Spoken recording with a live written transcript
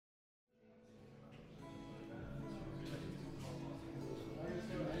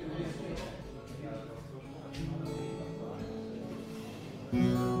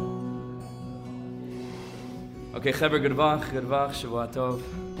Okay, Chaver, Gudvach, Shavua Tov.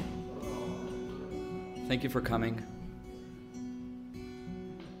 Thank you for coming.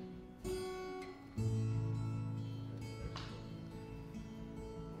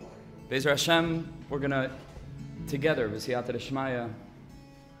 Be'ezer Hashem, we're going to, together, V'siyata D'Shmaya,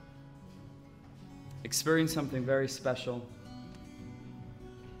 experience something very special,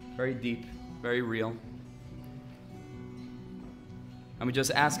 very deep, very real. And we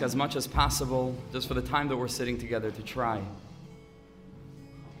just ask as much as possible, just for the time that we're sitting together, to try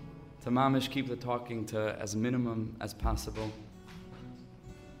to mamish keep the talking to as minimum as possible.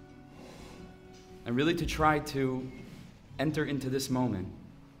 And really to try to enter into this moment,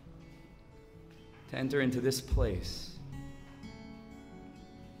 to enter into this place,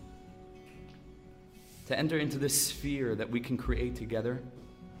 to enter into this sphere that we can create together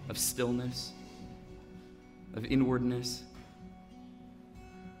of stillness, of inwardness.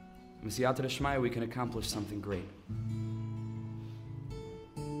 With Siyata D'Shmaya, we can accomplish something great.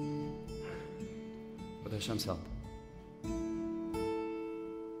 With Hashem's help.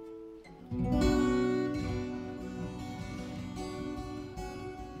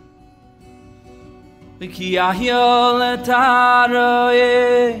 Ki ahyol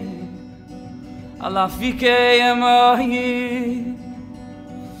etaroye alafike emoyi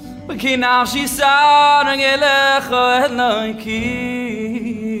ki nafshi sarang Eilecha Eloki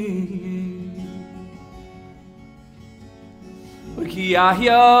Ki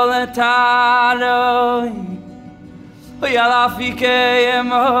ahyol etaroye alafike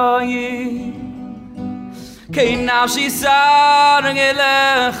emoyi ki nafshi sarang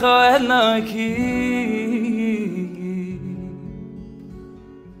Eilecha Eloki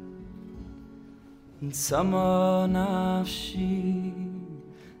Sama nafshi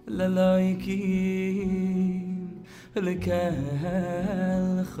laloikim lekel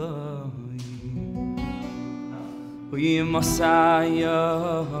choyim Uy masaya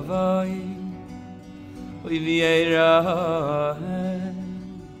vay Uy v'yeira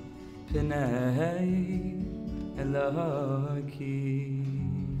P'nei Elokim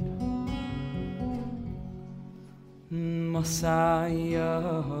Masaya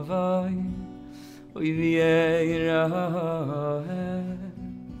vay Uy v'yeira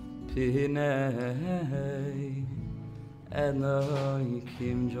P'nei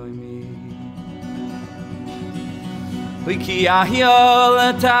Elokim. Join me. Uy ki ahyol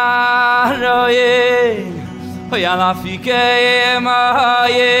etaroye Uy alafike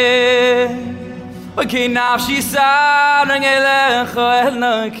emaye Uy ki nafshi sarang Eilecha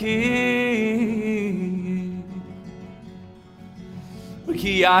Eloki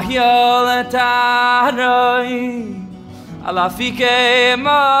Ki ahyol etaroye alafike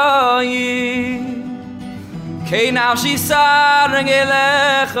emoyi Ki nafshi sarang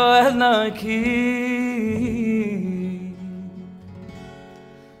Eilecha Eloki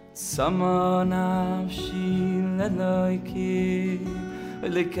Sama nafshi leloiki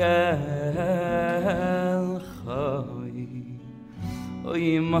lekel choyim Oy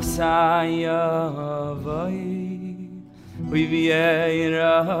masaya vay Uy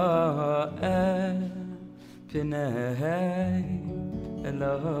v'yeira P'nei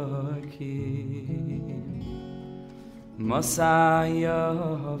Elokim Masaya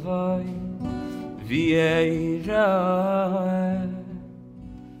vay v'yeira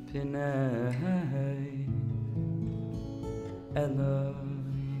P'nei Elokim.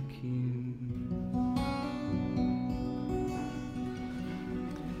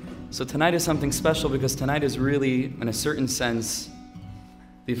 So tonight is something special because tonight is really, in a certain sense,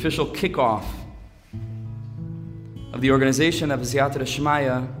 the official kickoff of the organization of Siyata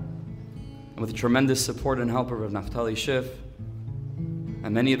D'Shmaya, and with the tremendous support and help of Naftali Schiff,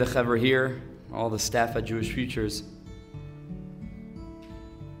 and many of the Chaver here, all the staff at Jewish Futures,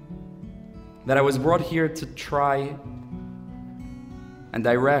 that I was brought here to try and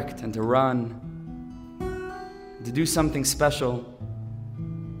direct and to run, to do something special.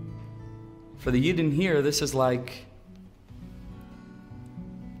 For the Yidden here, this is like,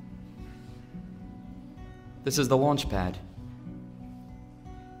 this is the launch pad.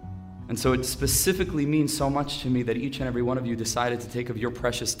 And so it specifically means so much to me that each and every one of you decided to take of your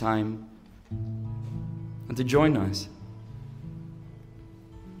precious time and to join us.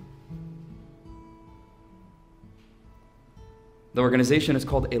 The organization is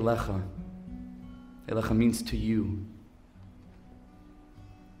called Eilecha. Eilecha means to you.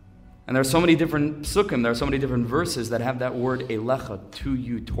 And there are so many different psukim, there are so many different verses that have that word Eilecha, to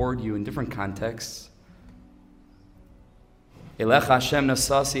you, toward you, in different contexts. Eilecha Hashem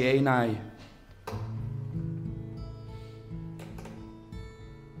nasasi einai.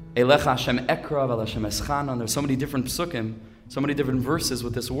 Eilecha Hashem ekra v'al Hashem eschana. There's so many different psukim, so many different verses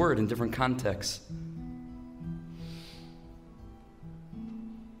with this word in different contexts.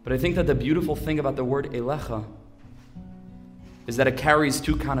 But I think that the beautiful thing about the word Eilecha is that it carries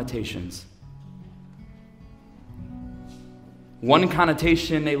two connotations. One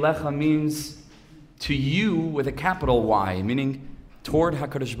connotation, Eilecha, means to you with a capital Y, meaning toward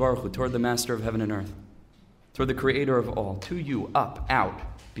HaKadosh Baruch Hu, toward the Master of heaven and earth, toward the Creator of all, to you, up, out,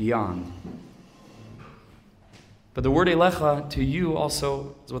 beyond. But the word Eilecha, to you,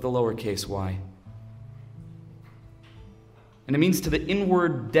 also is with a lowercase y. And it means to the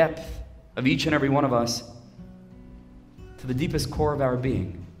inward depth of each and every one of us, to the deepest core of our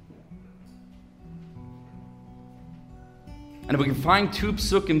being. And if we can find two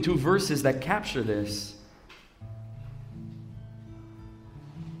psukim, two verses that capture this,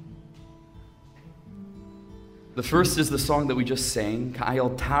 the first is the song that we just sang,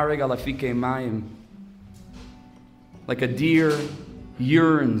 Ka'ayal Tareg Alafike Mayim. Like a deer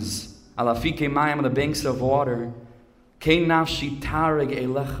yearns Alafike Mayim on the banks of water, Kein Nafshi Tareg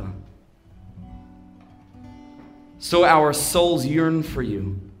Eilecha. So our souls yearn for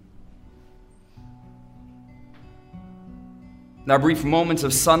you. In our brief moments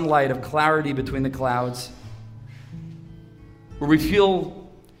of sunlight, of clarity between the clouds, where we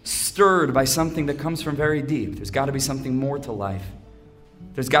feel stirred by something that comes from very deep. There's got to be something more to life.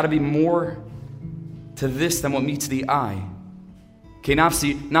 There's got to be more to this than what meets the eye.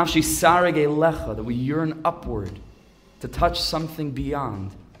 Nafshi sareg eilecha, that we yearn upward to touch something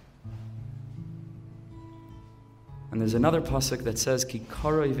beyond. And there's another pasuk that says, Ki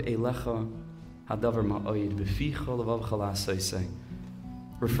karov eilecha hadavar ma'oid b'ficha levavcha la'asosei.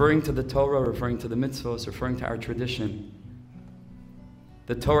 Referring to the Torah, referring to the mitzvos, referring to our tradition.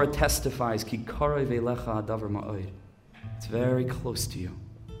 The Torah testifies, Ki karov eilecha hadavar ma'oid. It's very close to you.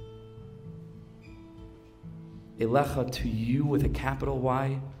 Eilecha, to you with a capital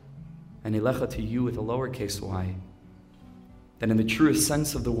Y, and Eilecha, to you with a lowercase y, that in the truest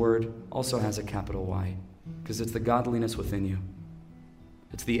sense of the word also has a capital Y, because it's the godliness within you.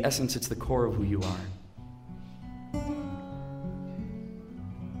 It's the essence, it's the core of who you are.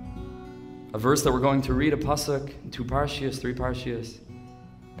 A verse that we're going to read, a pasuk, 2 parshias, 3 parshias,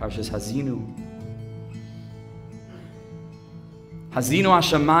 Parshas Hazinu. Hazinu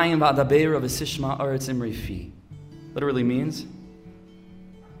hashamayim va'adabeira v'sishma aretz imri fi. Literally means,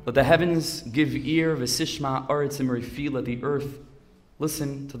 let the heavens give ear, v'sishma aretz imri fi, let the earth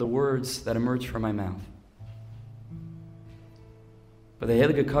listen to the words that emerge from my mouth. But the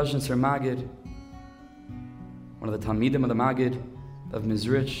Heilige Kazhnitzer Magid, one of the Talmidim of the Magid of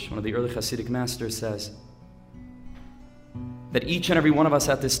Mizrich, one of the early Hasidic masters, says that each and every one of us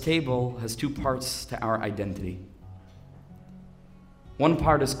at this table has 2 parts to our identity. One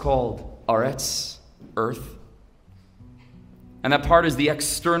part is called Aretz, earth. And that part is the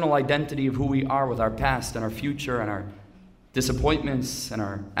external identity of who we are with our past and our future and our disappointments and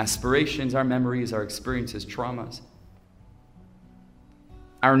our aspirations, our memories, our experiences, traumas.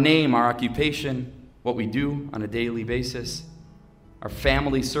 Our name, our occupation, what we do on a daily basis, our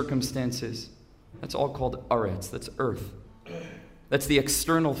family circumstances, that's all called Aretz, that's earth. That's the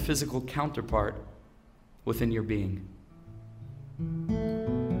external physical counterpart within your being.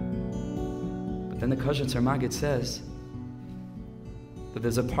 But then the Kazhnitzer Magid says that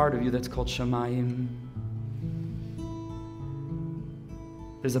there's a part of you that's called Shamayim.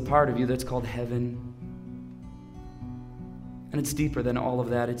 There's a part of you that's called heaven. And it's deeper than all of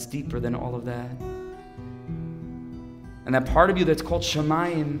that. It's deeper than all of that. And that part of you that's called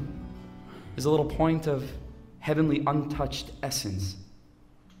Shamayim is a little point of heavenly untouched essence.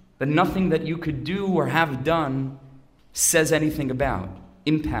 That nothing that you could do or have done says anything about,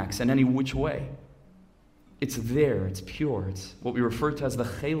 impacts in any which way. It's there, it's pure. It's what we refer to as the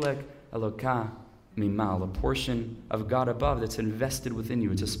Chelek Eloka Mimal, a portion of God above that's invested within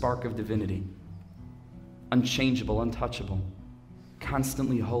you. It's a spark of divinity. Unchangeable, untouchable,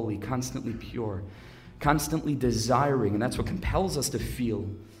 constantly holy, constantly pure, constantly desiring, and that's what compels us to feel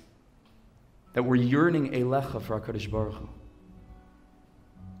that we're yearning Eilecha for HaKadosh Baruch Hu.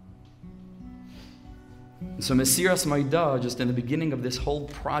 And so Mesiras Maidah, just in the beginning of this whole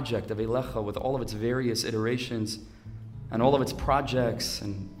project of Eilecha, with all of its various iterations and all of its projects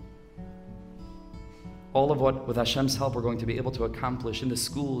and all of what, with Hashem's help, we're going to be able to accomplish in the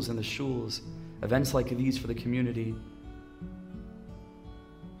schools and the shuls, events like these for the community.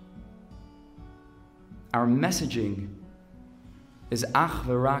 Our messaging is ach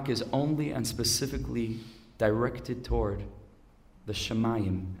v'rak, is only and specifically directed toward the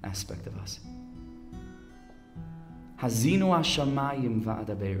Shemayim aspect of us. Hazinu hashamayim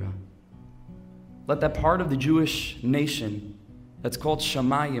va'adabera. Let that part of the Jewish nation that's called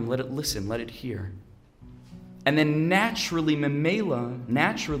Shamayim, let it listen, let it hear. And then naturally, memela,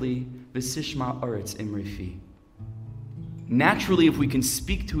 naturally, v'sishma aretz imrifi. Naturally, if we can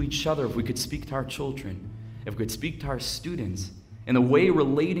speak to each other, if we could speak to our children, if we could speak to our students, in a way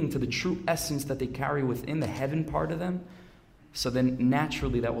relating to the true essence that they carry within the heaven part of them, so then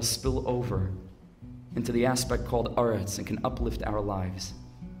naturally that will spill over into the aspect called aretz and can uplift our lives.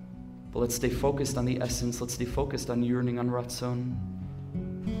 But let's stay focused on the essence, let's stay focused on yearning, on ratzon.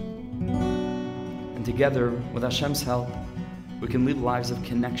 And together, with Hashem's help, we can lead lives of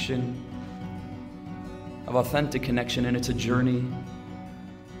connection, of authentic connection, and it's a journey.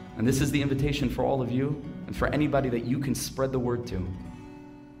 And this is the invitation for all of you and for anybody that you can spread the word to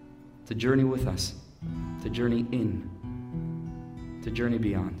journey with us, to journey in, to journey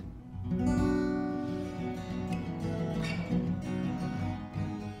beyond.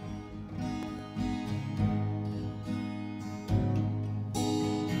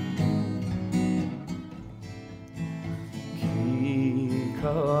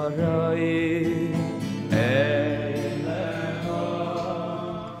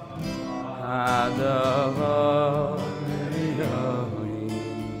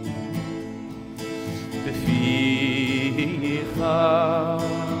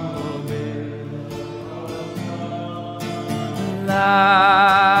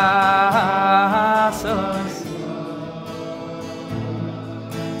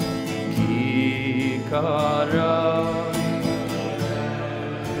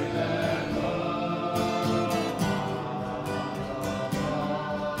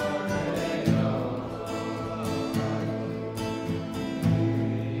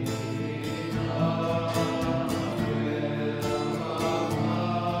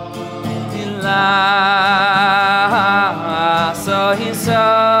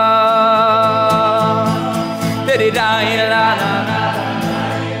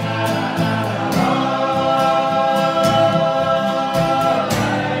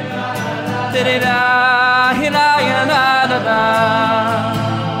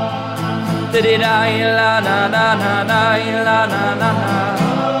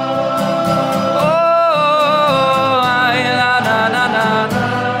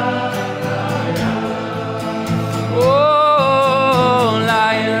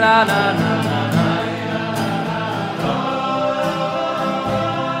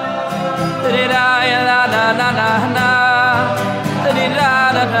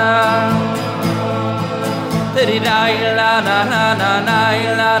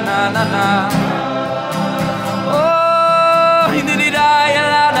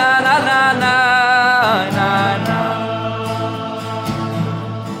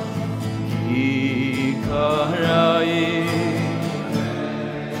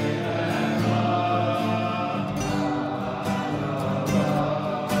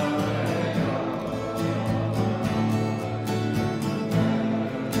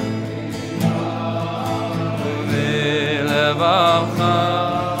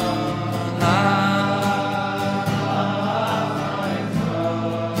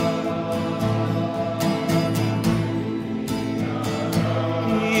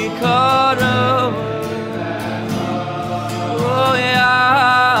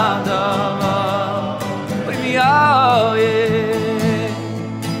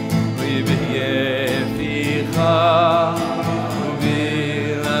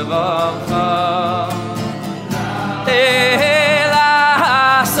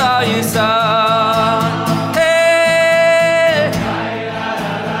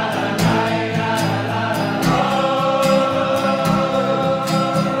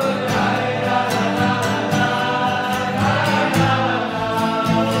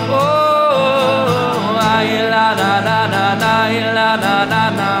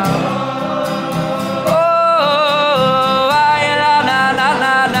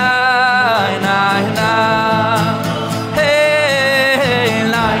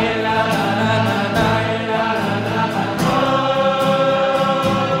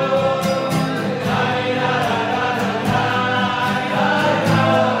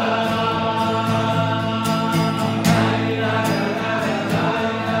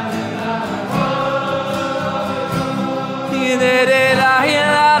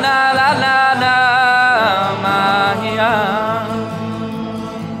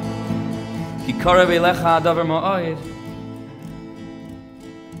 Karov Eilecha davar ma'od.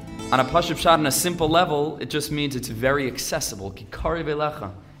 On a pashut pshat, on a simple level, it just means it's very accessible. Karov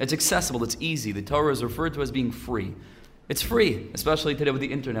Eilecha. It's accessible, it's easy. The Torah is referred to as being free. It's free, especially today with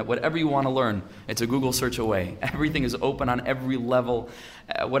the internet. Whatever you want to learn, it's a Google search away. Everything is open on every level.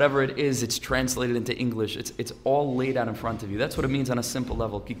 Whatever it is, it's translated into English. It's all laid out in front of you. That's what it means on a simple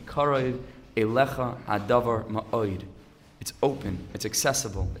level. Ki Karov, Eilecha, Adavar, Ma'oid. It's open, it's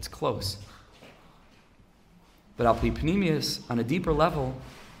accessible, it's close. But al pi pnimius, on a deeper level,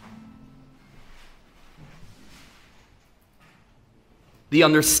 the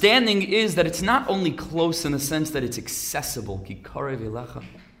understanding is that it's not only close in the sense that it's accessible, ki karev elecha,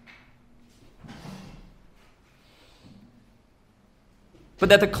 but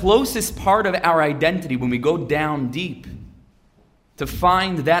that the closest part of our identity, when we go down deep to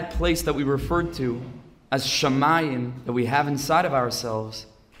find that place that we referred to as shamayim, that we have inside of ourselves,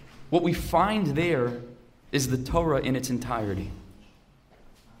 what we find there is the Torah in its entirety.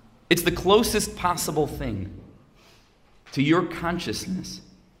 It's the closest possible thing to your consciousness,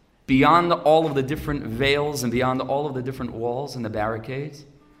 beyond all of the different veils and beyond all of the different walls and the barricades.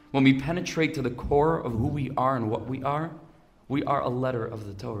 When we penetrate to the core of who we are and what we are a letter of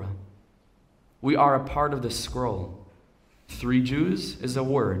the Torah. We are a part of the scroll. 3 Jews is a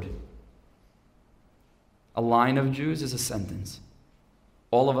word. A line of Jews is a sentence.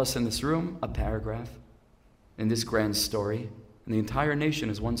 All of us in this room, a paragraph in this grand story, and the entire nation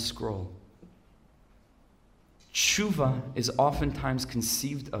is one scroll. Tshuva is oftentimes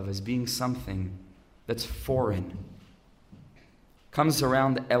conceived of as being something that's foreign. Comes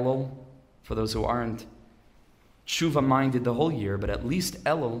around Elul, for those who aren't tshuva-minded the whole year, but at least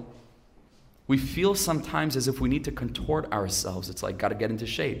Elul, we feel sometimes as if we need to contort ourselves. It's like, got to get into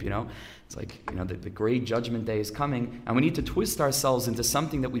shape, It's like, the great judgment day is coming, and we need to twist ourselves into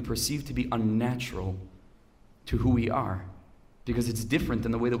something that we perceive to be unnatural to who we are, because it's different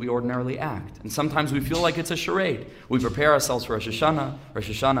than the way that we ordinarily act. And sometimes we feel like it's a charade. We prepare ourselves for Rosh Hashanah,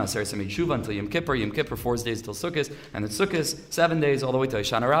 Aseret Samei Tshuva until Yom Kippur 4 days till Sukkot, and then Sukkot 7 days all the way to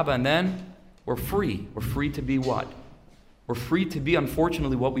Hoshana Rabbah, and then we're free. We're free to be what? We're free to be,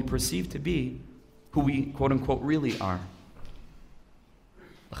 unfortunately, what we perceive to be who we, quote-unquote, really are.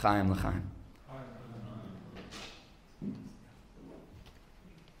 L'chaim, l'chaim.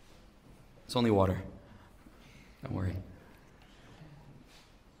 It's only water. Don't worry.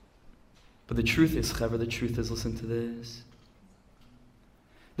 But the truth is, listen to this.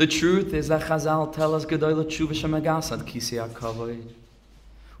 The truth is that Chazal tell us, Gedolah tshuva shemagas ad kisei hakavod,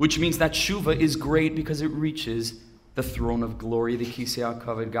 which means that tshuva is great because it reaches the throne of glory, the kisei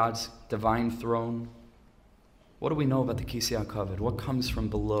hakavod, God's divine throne. What do we know about the kisei hakavod? What comes from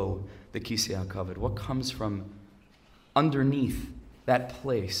below the kisei hakavod? What comes from underneath that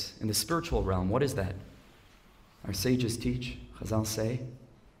place in the spiritual realm? What is that? Our sages teach, Chazal say,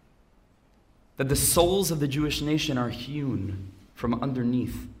 that the souls of the Jewish nation are hewn from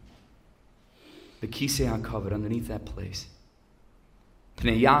underneath the kisei hakavod, underneath that place.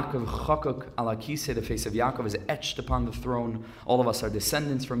 Pnei Yaakov chakok ala kisei, the face of Yaakov is etched upon the throne. All of us are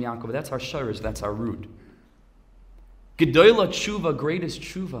descendants from Yaakov. That's our shorish, that's our root. Gedolah tshuva, greatest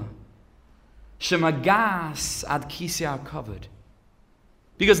tshuva, shemagas ad kisei hakavod,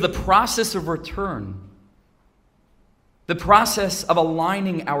 because the process of return, the process of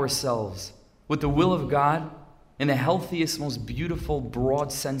aligning ourselves with the will of God in the healthiest, most beautiful,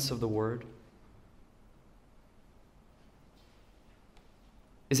 broad sense of the word,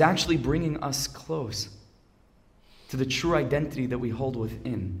 is actually bringing us close to the true identity that we hold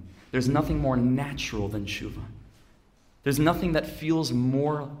within. There's nothing more natural than tshuva. There's nothing that feels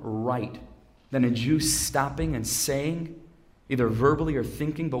more right than a Jew stopping and saying, either verbally or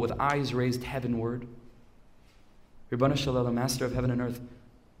thinking, but with eyes raised heavenward, Ribbana Shalom, Master of heaven and earth,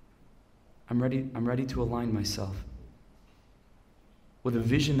 I'm ready to align myself with the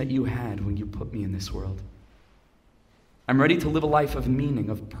vision that you had when you put me in this world. I'm ready to live a life of meaning,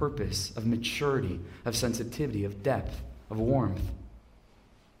 of purpose, of maturity, of sensitivity, of depth, of warmth.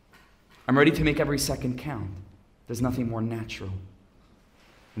 I'm ready to make every second count. There's nothing more natural.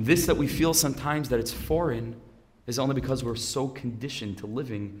 And this that we feel sometimes that it's foreign is only because we're so conditioned to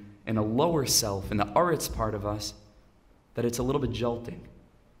living in a lower self, in the aretz part of us, that it's a little bit jolting.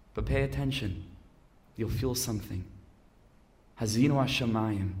 But pay attention. You'll feel something. Hazinu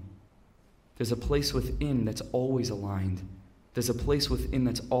hashamayim. There's a place within that's always aligned. There's a place within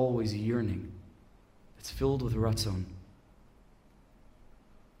that's always yearning. It's filled with ratzon.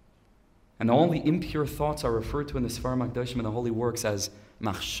 And all the impure thoughts are referred to in the Sfarim HaKadoshim and the holy works as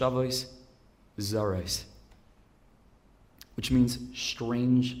machshavos zaros, which means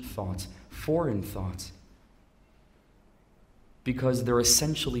strange thoughts, foreign thoughts, because they're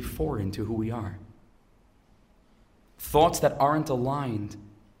essentially foreign to who we are. Thoughts that aren't aligned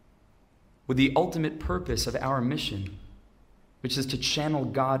with the ultimate purpose of our mission, which is to channel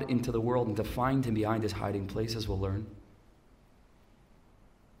God into the world and to find Him behind His hiding place, as we'll learn.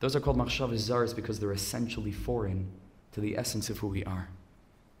 Those are called machshavos zaros because they're essentially foreign to the essence of who we are.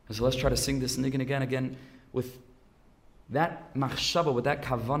 And so let's try to sing this nigun again, with that machshava, with that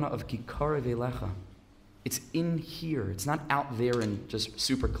kavana of ki karov Eilecha. It's in here. It's not out there and just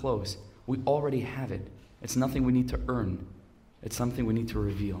super close. We already have it. It's nothing we need to earn. It's something we need to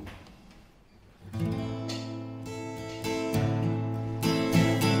reveal.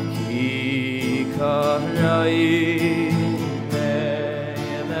 Ki karov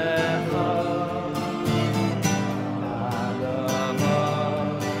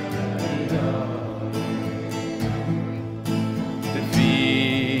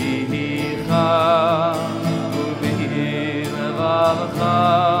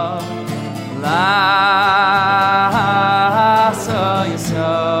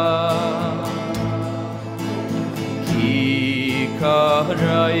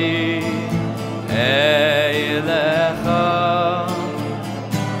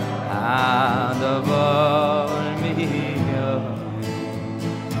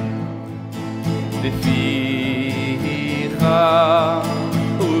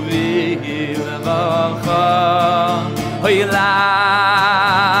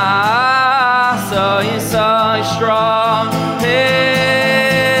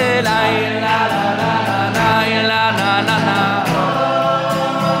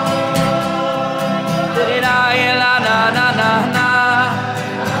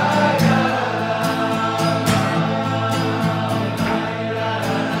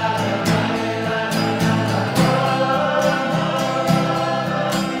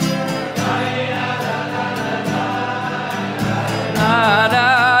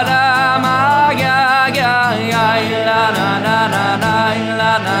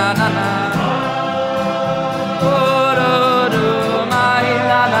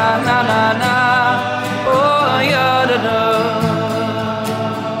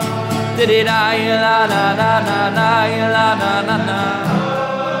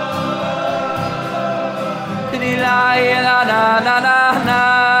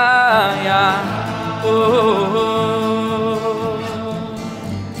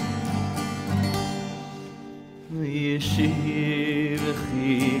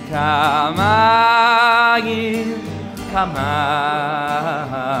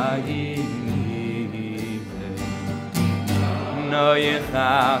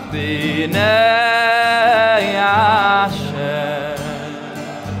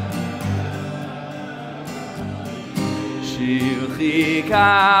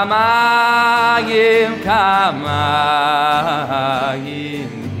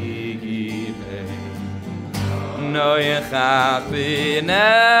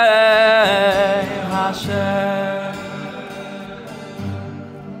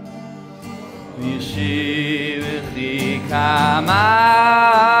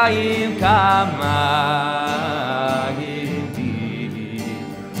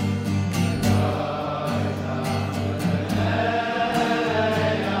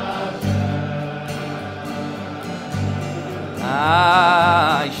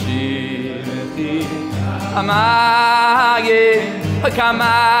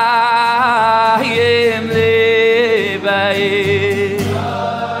kamayim bimei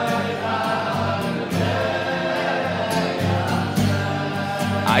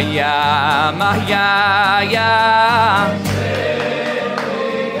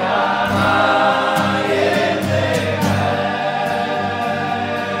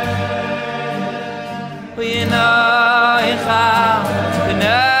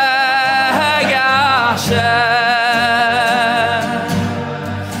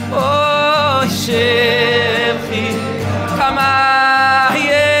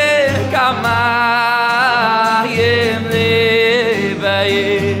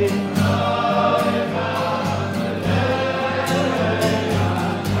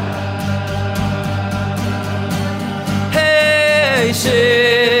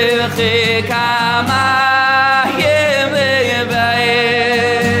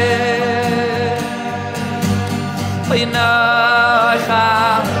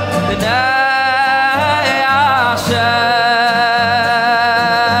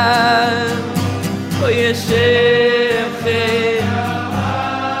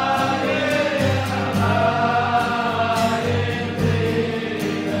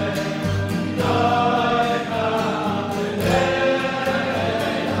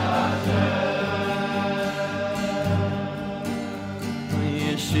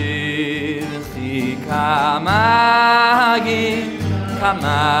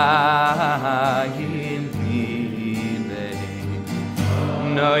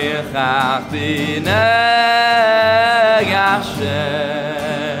No yechach b'nei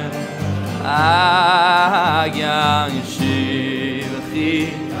Hashem Ayan shivchi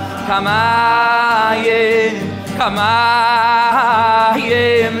kamayim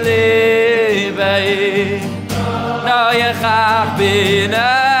libei No yechach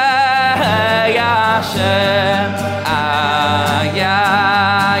b'nei Hashem Ayan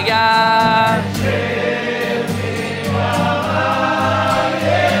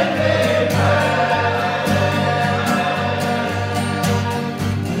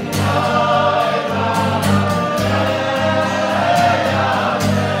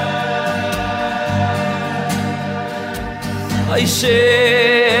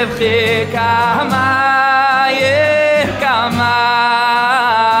Shivchi kamayim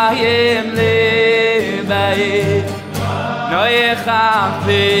libei No yechach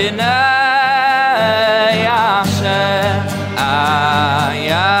b'nei Hashem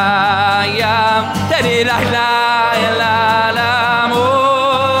Ayayam Teri la'lamu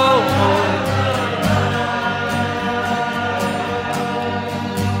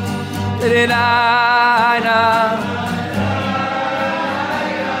Teri la'lamu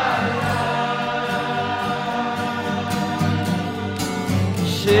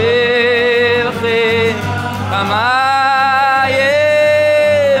Shivchi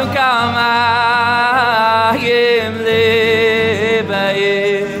kamayim libei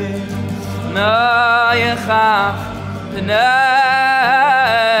No yechach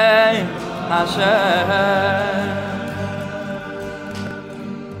b'nei Hashem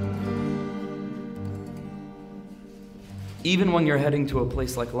Even when you're heading to a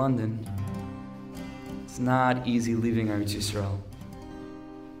place like London, it's not easy leaving Eretz Yisrael.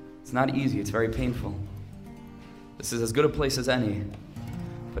 It's not easy, it's very painful. This is as good a place as any,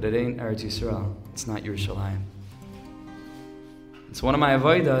 but it ain't Eretz Yisrael. It's not Yerushalayim. It's one of my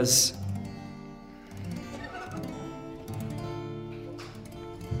avodas.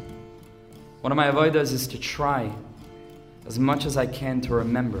 One of my avodas is to try as much as I can to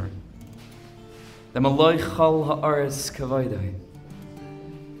remember the Malay Chal Ha'aretz Kavaydai.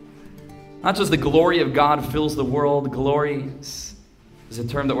 Not just the glory of God fills the world. Glory is a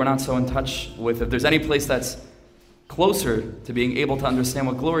term that we're not so in touch with. If there's any place that's closer to being able to understand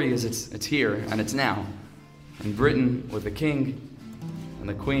what glory is, it's here and it's now. In Britain with the king and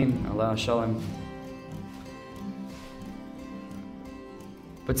the queen, Allah Shalom.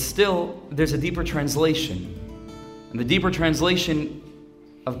 But still, there's a deeper translation. And the deeper translation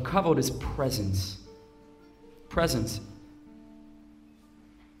of kavod is presence. Presence.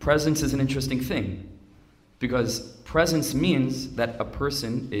 Presence is an interesting thing, because presence means that a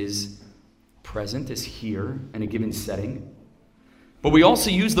person is present, is here in a given setting. But we also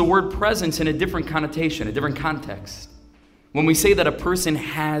use the word presence in a different connotation, a different context. When we say that a person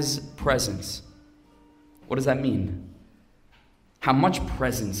has presence, what does that mean? How much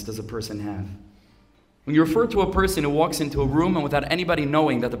presence does a person have? When you refer to a person who walks into a room and without anybody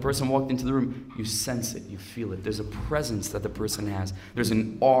knowing that the person walked into the room, you sense it, you feel it. There's a presence that the person has. There's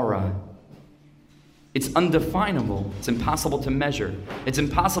an aura. It's undefinable. It's impossible to measure. It's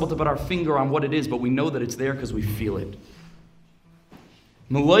impossible to put our finger on what it is, but we know that it's there because we feel it.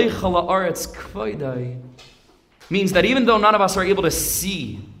 Melava ha'aretz kvaydai means that even though none of us are able to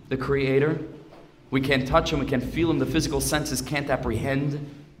see the Creator, we can't touch Him, we can't feel Him, the physical senses can't apprehend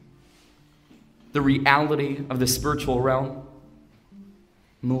the reality of the spiritual realm.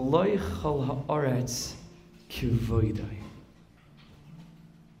 Melava ha'aretz kvaydai.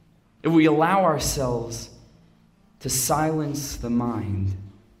 If we allow ourselves to silence the mind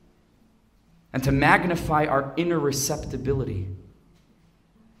and to magnify our inner receptibility,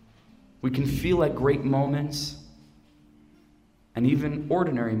 we can feel at great moments and even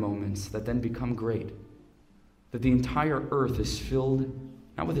ordinary moments that then become great. That the entire earth is filled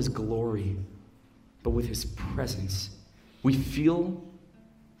not with His glory, but with His presence. We feel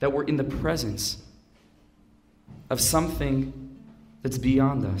that we're in the presence of something that's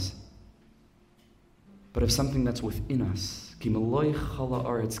beyond us, but of something that's within us. At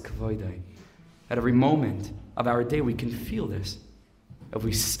every moment of our day, we can feel this. If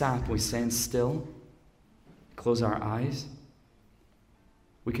we stop, we stand still, close our eyes,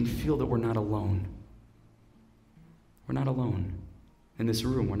 we can feel that we're not alone. We're not alone. In this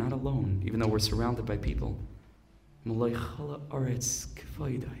room, we're not alone, even though we're surrounded by people.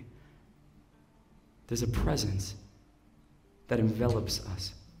 There's a presence that envelops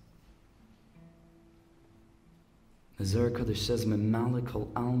us. The Zohar Kodesh says, Malka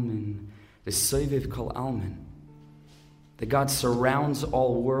kol almin, the soiviv kol almin. That God surrounds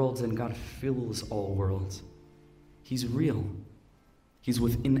all worlds and God fills all worlds. He's real. He's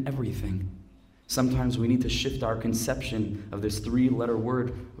within everything. Sometimes we need to shift our conception of this 3-letter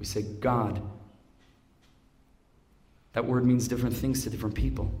word. We say God. That word means different things to different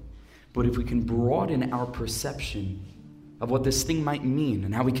people. But if we can broaden our perception of what this thing might mean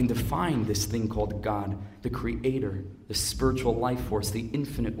and how we can define this thing called God, the Creator, the spiritual life force, the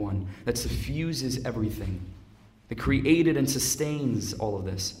infinite one that suffuses everything, that created and sustains all of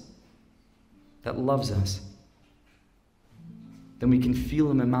this, that loves us, then we can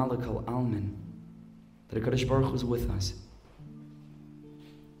feel Him in Malka Almin, that HaKadosh Baruch Hu is with us.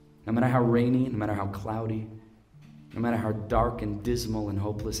 No matter how rainy, no matter how cloudy, no matter how dark and dismal and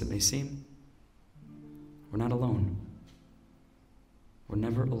hopeless it may seem, we're not alone. We're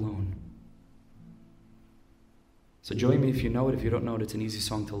never alone. So join me if you know it. If you don't know it, it's an easy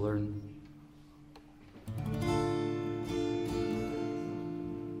song to learn.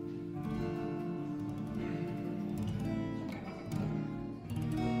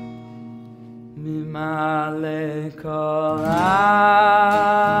 Mimale kol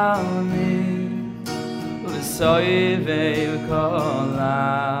almin v'soyvei kol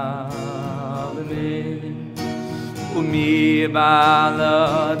almin umi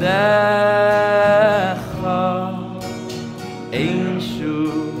baladecha ein shu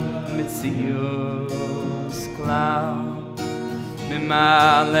mitzius klal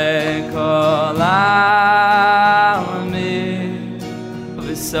mimale kol almin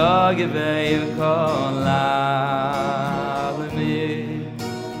v'sogevei kol almin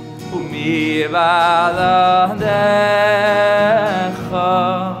umi baladecha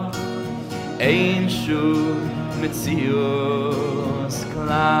ein shu mitzius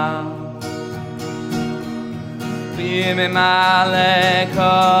klal v'mimale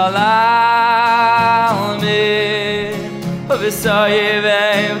kol almin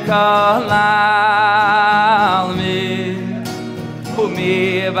v'sogevei kol almin umi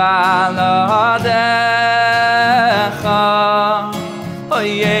baladecha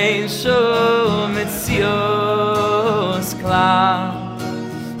ein shu mitzius klal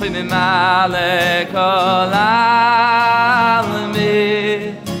v'mimale kol almin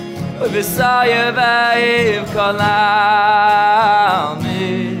v'sogevei kol almin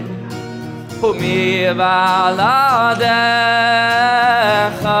umi baladecha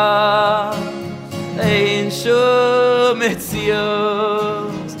ein shu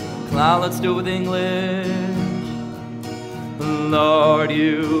mitzius klal. Let's do it with English. Lord,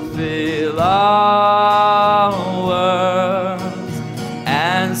 you fill our worlds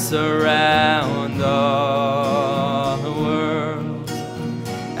and surround all the world.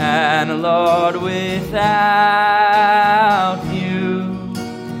 And Lord, without you,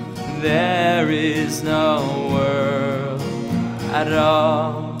 there is no world at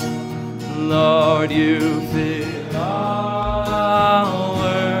all. Lord, you fill our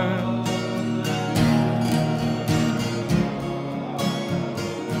world.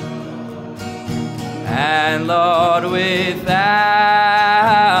 And Lord, without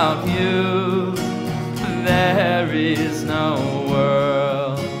you, there is no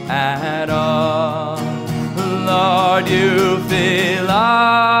world at all. Lord, you fill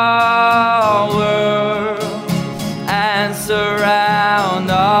our world and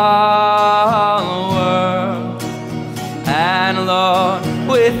surround all world. And Lord,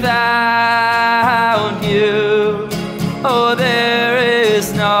 without you, oh, there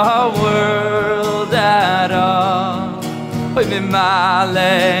is no world at all.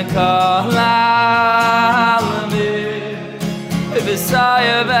 Mimale kol almin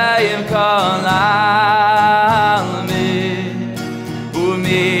v'sogevei kol almin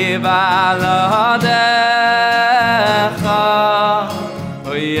umi baladecha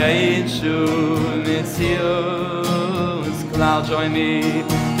ein shu mitzius klal. Join me.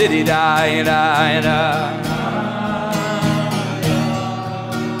 Diddy die die die.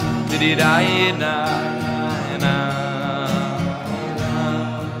 Diddy die die.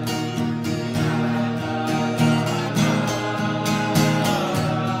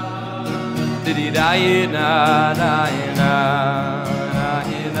 Diddy die na die na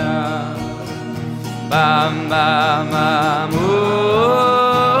die na bam bam amudo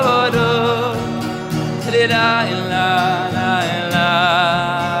diddy die la la la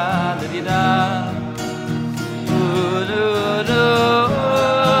diddy da do do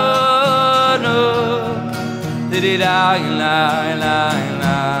no diddy die la la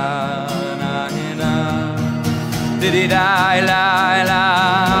la na na diddy die la la.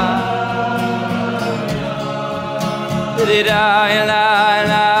 Did I la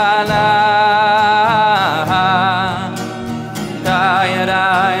la la da da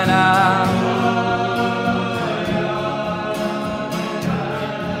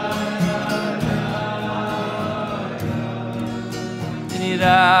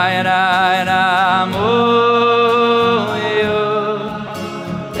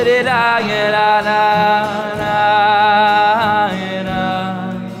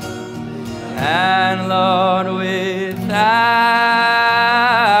And Lord, without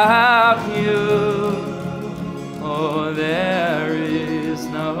you, oh, there is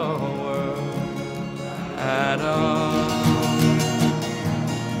no world at all.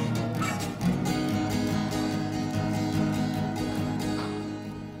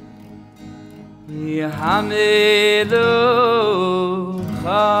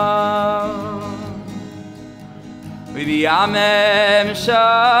 V'yamem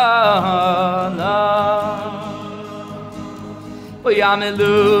shalom,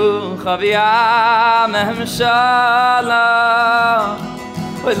 v'yamelucha v'yamem shalom,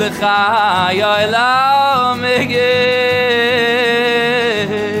 v'lecha yo'elam eged,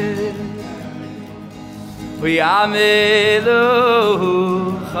 v'yamelucha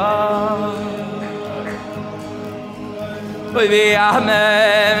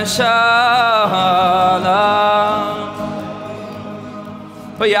v'yamem shalom,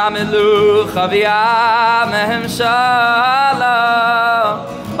 v'yamelucha v'yamem shalom,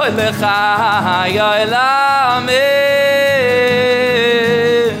 v'lecha yo'elam eged,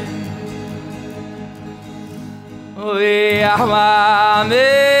 v'yamelucha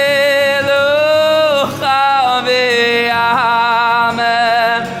v'yamem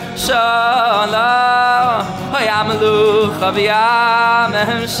shalom, v'yamelucha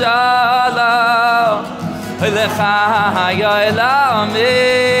v'yamem shalom, v'lecha yo'elam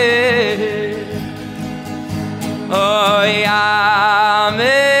eged, v'yamelucha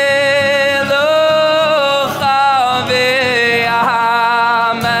v'yamem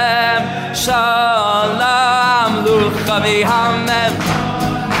shalom, lucha v'yamem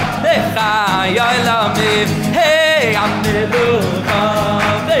lecha yo'elam eged, hey, yamelucha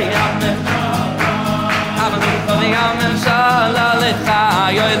v'yamem v'yamem shalom, lecha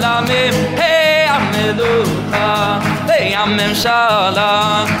yo'elam eged, hey, yamelucha v'yamem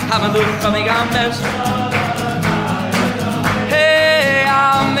shalom, yamelucha v'yamem shalom, hey,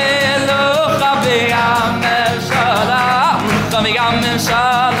 yamelucha v'yamem shalom, v'yamem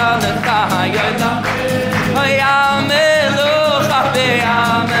shalom, lecha yo'elam eged, yamelucha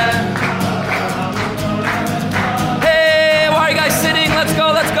v'yamem. Hey, why are you guys sitting? Let's go,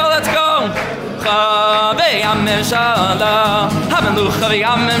 let's go, let's go. V'yamem shalom, hamelucha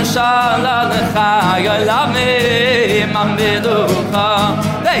v'yamem shalom, lecha yo'elam eged, yamelucha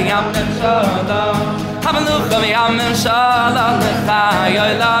v'yamem shalom, hamelucha v'yamem shalom, lecha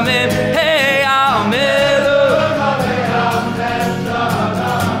yo'elam eged, hey, yamelucha v'yamem shalom,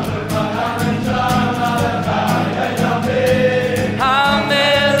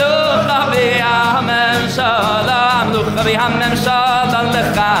 hamelucha v'yamem shalom, hamelucha v'yamem shalom,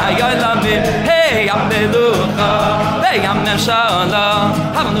 lecha yo'elam eged, hey, yamelucha v'yamem shalom,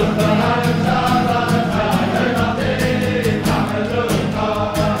 hamelucha v'yamem shalom,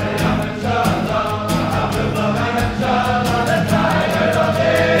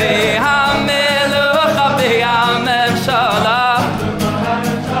 hey, yamelucha v'yamem shalom,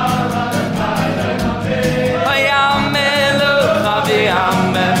 yamelucha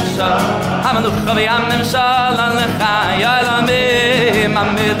v'yamem shalom, hamelucha v'yamem shalom, lecha yo'elam eged,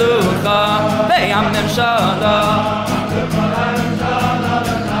 yamelucha v'yamem shalom,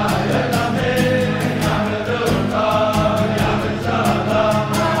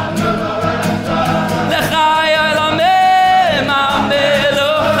 lecha yo'elam eged,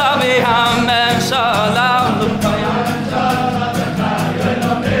 yamelucha v'yamem shalom,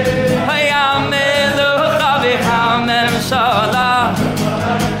 yamelucha v'yamem shalom,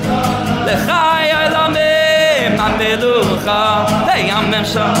 lecha yo'elam eged, yamelucha v'yamem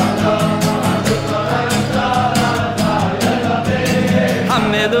shalom,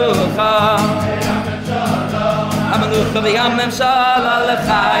 hamelucha v'yamem shalom,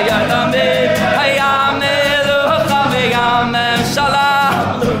 lecha yo'elam eged, yamelucha v'yamem shalom,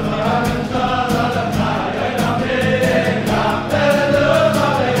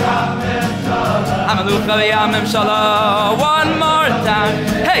 hamelucha v'yamem shalom. One more time,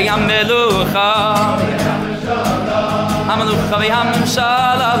 hey, yamelucha, hamelucha v'yamem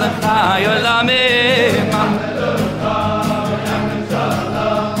shalom, lecha yo'elam eged,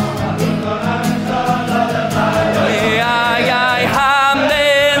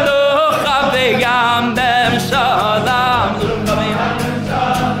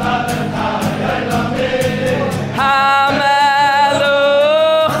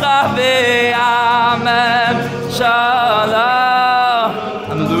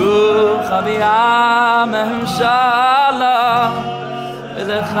 v'yamem shalom,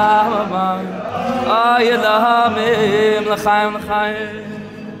 v'lecha v'yamem, ay Elohim, l'chaim l'chaim.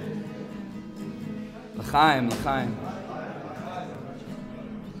 L'chaim, l'chaim.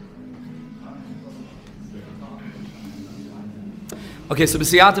 Okay, so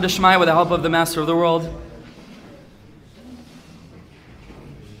b'siyata d'shmaya, with the help of the Master of the World,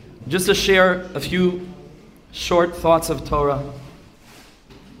 just to share a few short thoughts of Torah,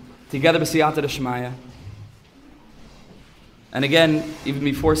 together b'siyata d'shmaya. And again, even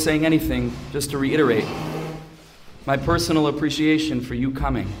before saying anything, just to reiterate, my personal appreciation for you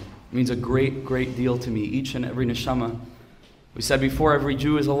coming means a great, great deal to me, each and every neshama. We said before, every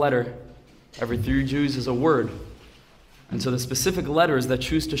Jew is a letter, every 3 Jews is a word. And so the specific letters that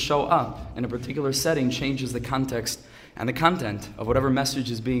choose to show up in a particular setting changes the context and the content of whatever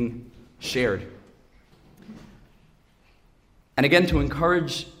message is being shared. And again, to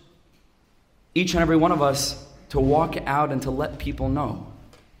encourage each and every one of us to walk out and to let people know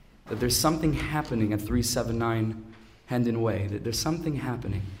that there's something happening at 379 Hendon Way, that there's something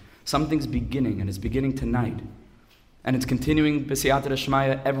happening. Something's beginning, and it's beginning tonight. And it's continuing b'siyata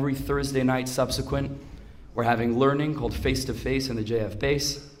d'shmaya every Thursday night subsequent. We're having learning called Face to Face in the JF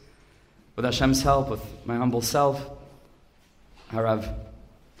base. With Hashem's help, with my humble self, Harav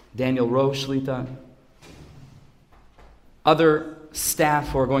Daniel Rosh Shlita, other staff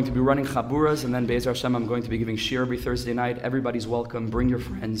who are going to be running chaburas, and then Be'ezer Hashem, I'm going to be giving shir every Thursday night. Everybody's welcome. Bring your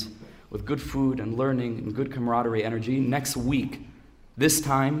friends with good food and learning and good camaraderie energy. Next week, this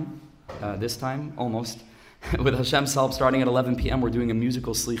time, almost, with Hashem's help, starting at 11 p.m., we're doing a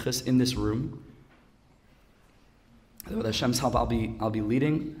musical slichus in this room. With Hashem's help, I'll be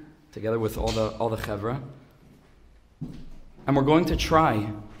leading together with all the chevra, and we're going to try,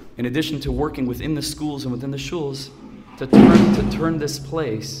 in addition to working within the schools and within the shuls, to turn this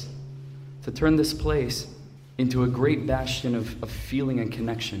place into a great bastion of feeling and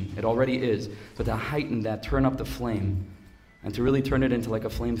connection. It already is, but to heighten that, turn up the flame, and to really turn it into like a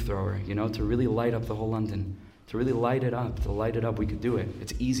flamethrower, to really light up the whole London, to really light it up, we could do it.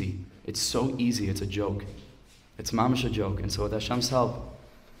 It's easy. It's so easy, it's a joke. It's mamash a joke. And so with Hashem's help,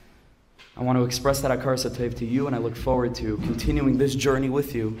 I want to express that Akar Satayv to you, and I look forward to continuing this journey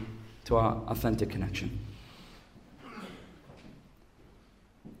with you to our authentic connection.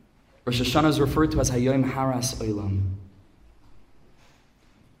 Rosh Hashanah is referred to as Hayoim Haras Olam.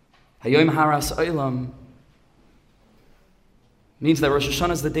 Hayoim Haras Olam means that Rosh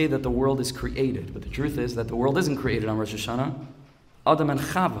Hashanah is the day that the world is created. But the truth is that the world isn't created on Rosh Hashanah. Adam and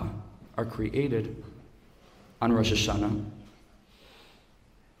Chava are created on Rosh Hashanah.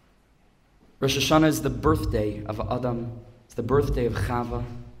 Rosh Hashanah is the birthday of Adam. It's the birthday of Chava.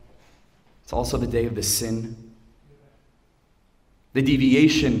 It's also the day of the sin. The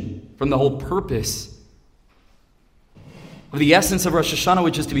deviation from the whole purpose of the essence of Rosh Hashanah,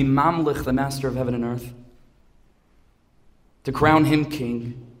 which is to be Mamlich, the master of heaven and earth, to crown him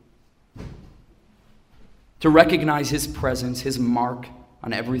king, to recognize his presence, his mark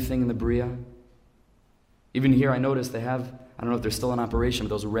on everything in the Bria. Even here I noticed they have, I don't know if they're still in operation,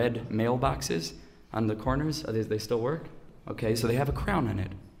 but those red mailboxes on the corners, they still work? Okay, so they have a crown on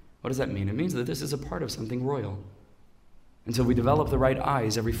it. What does that mean? It means that this is a part of something royal. Until we develop the right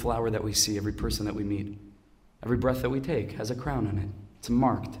eyes, every flower that we see, every person that we meet, every breath that we take has a crown on it. It's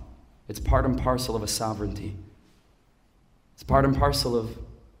marked. It's part and parcel of a sovereignty. It's part and parcel of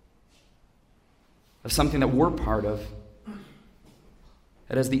something that we're part of.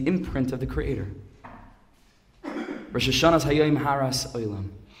 It has the imprint of the Creator. Rosh Hashanah's Hayoim Haras Olam.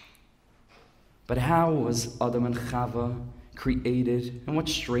 But how was Adam and Chava created? In what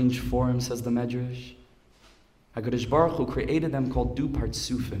strange form, says the Medrash? HaKadosh Baruch Hu created them called Du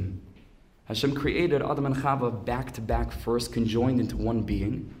Partsufim. Hashem created Adam and Chava back to back first, conjoined into one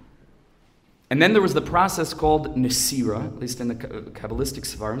being. And then there was the process called Nesira, at least in the Kabbalistic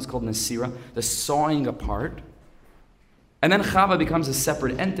Sefarim, it's called Nesira, the sawing apart. And then Chava becomes a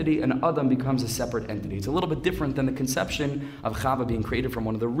separate entity, and Adam becomes a separate entity. It's a little bit different than the conception of Chava being created from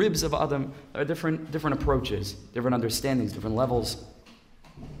one of the ribs of Adam. There are different approaches, different understandings, different levels.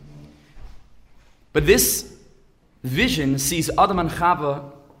 But this vision sees Adam and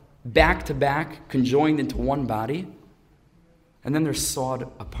Chava back to back, conjoined into one body, and then they're sawed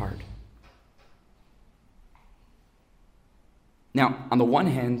apart. Now, on the one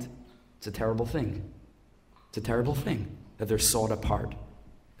hand, it's a terrible thing. It's a terrible thing that they're sawed apart.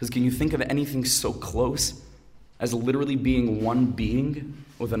 Because can you think of anything so close as literally being one being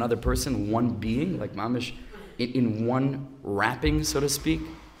with another person, one being, like mamish, in one wrapping, so to speak?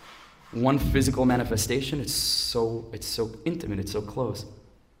 One physical manifestation. It's so intimate, it's so close.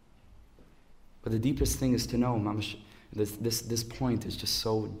 But the deepest thing is to know, mamash, this point is just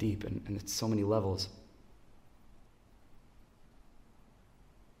so deep and it's so many levels.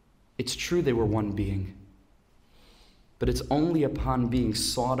 It's true they were one being, but it's only upon being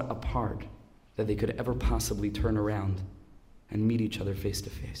sawed apart that they could ever possibly turn around and meet each other face to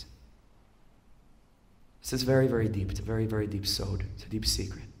face. This is very, very deep. It's a very, very deep sod. It's a deep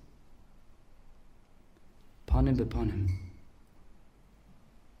secret. Panim bepanim.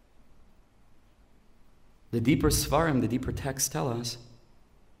 The deeper svarim, the deeper texts tell us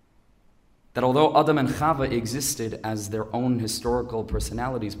that although Adam and Chava existed as their own historical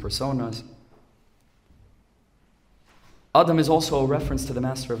personalities, personas, Adam is also a reference to the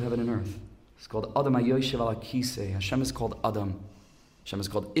master of heaven and earth. It's called Adam HaYoshev Al HaKisei. Hashem is called Adam. Hashem is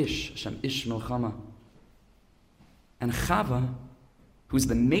called Ish. Hashem Ish Milchama. And Chava, who's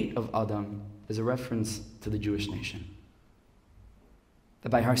the mate of Adam, is a reference to the Jewish nation. That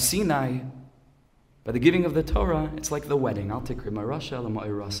by Har Sinai, by the giving of the Torah, it's like the wedding. Al tikri marasha el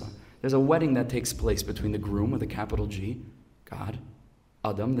ma'irasa. There's a wedding that takes place between the groom with a capital G, God,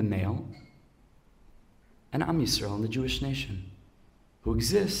 Adam, the male, and Am Yisrael, the Jewish nation, who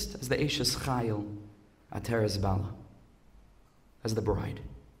exist as the Eishes Chayil, Ateres Bala, as the bride.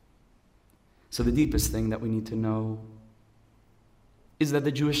 So the deepest thing that we need to know is that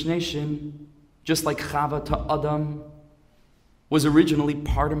the Jewish nation, just like Chava to Adam, was originally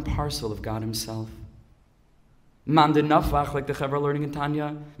part and parcel of God Himself. Man de nafach, like the Chaver learning in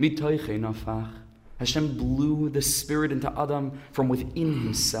Tanya, mitoiche nafach. Hashem blew the spirit into Adam from within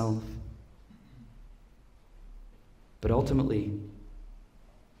himself. But ultimately,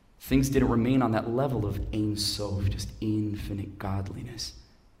 things didn't remain on that level of Ein Sof, just infinite godliness.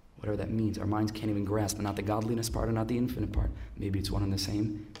 Whatever that means. Our minds can't even grasp, not the godliness part and not the infinite part. Maybe it's one and the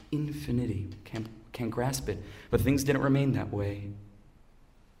same. Infinity. Can't grasp it. But things didn't remain that way.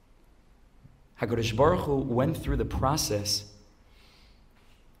 HaKadosh Baruch Hu went through the process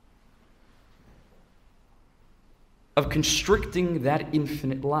of constricting that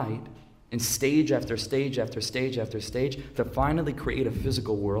infinite light in stage after stage after stage after stage to finally create a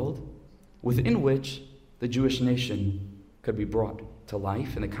physical world within which the Jewish nation could be brought to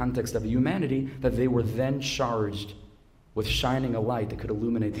life in the context of a humanity that they were then charged with shining a light that could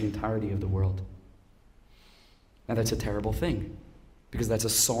illuminate the entirety of the world. Now that's a terrible thing, because that's a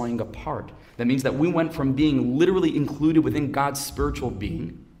sawing apart. That means that we went from being literally included within God's spiritual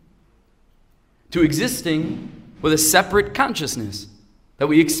being to existing with a separate consciousness that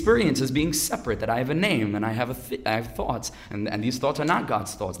we experience as being separate, that I have a name and I have thoughts, and these thoughts are not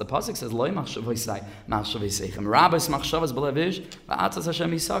God's thoughts. The pasuk says, "Loi machshavosai machshavosechem, rabas machshavas b'levish, va'atzas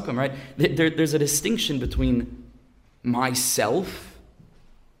Hashem yisakom." Right? There's a distinction between myself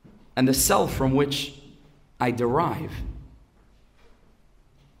and the self from which I derive.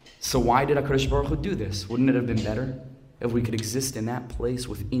 So why did HaKadosh Baruch Hu do this? Wouldn't it have been better if we could exist in that place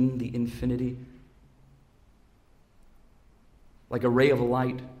within the infinity? Like a ray of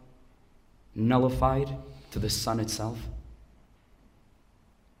light nullified to the sun itself?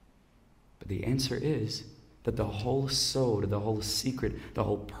 But the answer is that the whole sod, the whole secret, the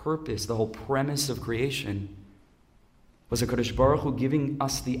whole purpose, the whole premise of creation was HaKadosh Baruch Hu giving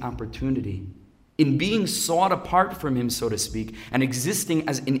us the opportunity, in being sawed apart from Him, so to speak, and existing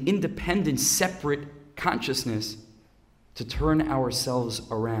as an independent, separate consciousness, to turn ourselves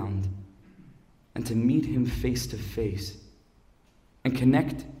around and to meet Him face to face and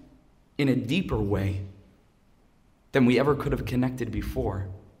connect in a deeper way than we ever could have connected before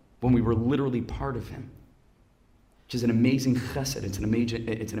when we were literally part of Him, which is an amazing chesed. It's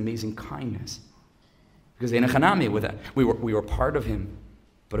an amazing kindness, because we were part of Him,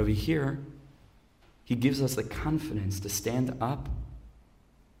 but over here He gives us the confidence to stand up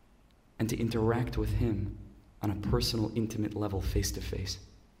and to interact with Him on a personal, intimate level, face to face.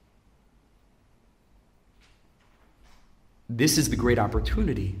 This is the great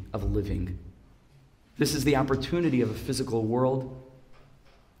opportunity of living. This is the opportunity of a physical world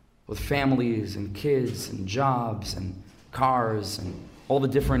with families and kids and jobs and cars and all the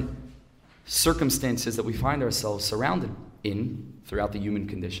different circumstances that we find ourselves surrounded in throughout the human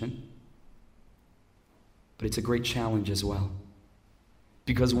condition. But it's a great challenge as well.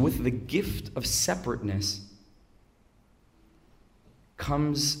 Because with the gift of separateness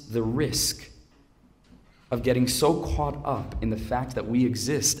comes the risk of getting so caught up in the fact that we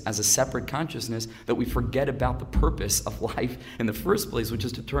exist as a separate consciousness that we forget about the purpose of life in the first place, which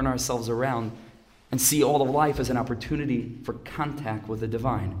is to turn ourselves around and see all of life as an opportunity for contact with the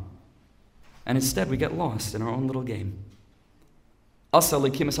divine. And instead we get lost in our own little game. Asa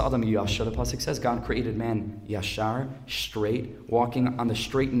lekimas adam yashar, the pasuk says, God created man yashar, straight, walking on the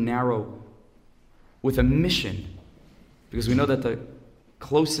straight and narrow with a mission. Because we know that the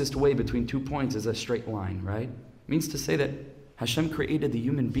closest way between 2 points is a straight line, right? It means to say that Hashem created the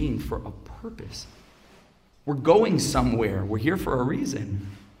human being for a purpose. We're going somewhere. We're here for a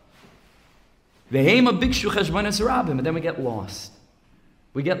reason. V'heima bikshu cheshbonos rabim, and then we get lost.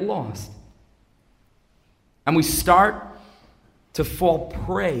 We get lost. And we start to fall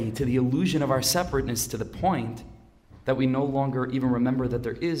prey to the illusion of our separateness to the point that we no longer even remember that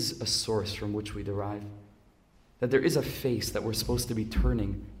there is a source from which we derive, that there is a face that we're supposed to be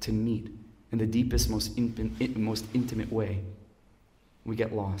turning to meet in the deepest, most intimate way. We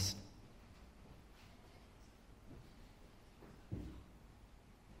get lost.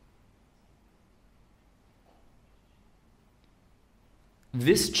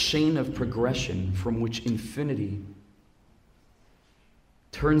 This chain of progression from which infinity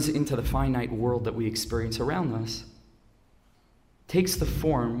turns into the finite world that we experience around us takes the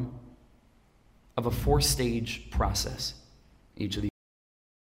form of a 4-stage process. Each of these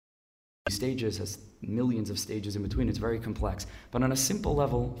stages has millions of stages in between. It's very complex. But on a simple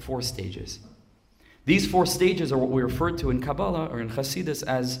level, 4 stages. These 4 stages are what we refer to in Kabbalah or in Hasidus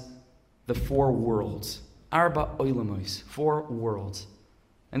as the 4 worlds. Arba oilamos, 4 worlds.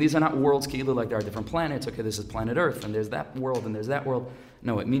 And these are not worlds keilu like there are different planets. Okay, this is planet Earth, and there's that world, and there's that world.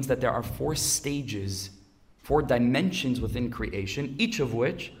 No, it means that there are 4 stages, 4 dimensions within creation, each of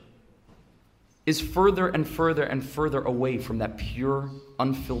which is further and further and further away from that pure,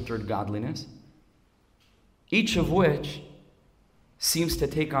 unfiltered godliness. Each of which seems to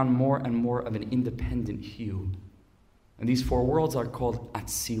take on more and more of an independent hue. And these 4 worlds are called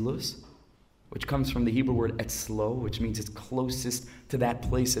Atzilus, which comes from the Hebrew word etzlo, which means it's closest to that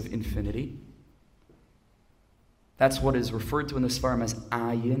place of infinity. That's what is referred to in the Sfarim as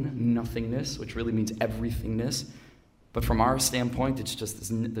ayin, nothingness, which really means everythingness. But from our standpoint, it's just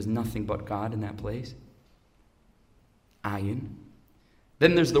there's nothing but God in that place. Ayin.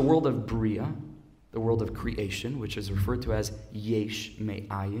 Then there's the world of Bria, the world of creation, which is referred to as yesh me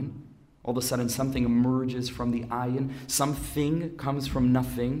ayin. All of a sudden, something emerges from the ayin. Something comes from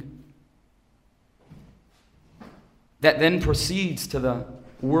nothing. That then proceeds to the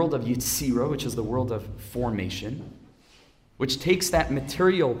world of Yitzira, which is the world of formation, which takes that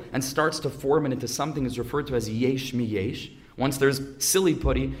material and starts to form it into something that's referred to as yesh mi yesh. Once there's silly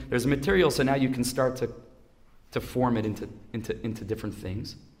putty, there's material, so now you can start to form it into different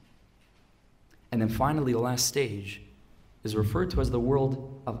things. And then finally, the last stage is referred to as the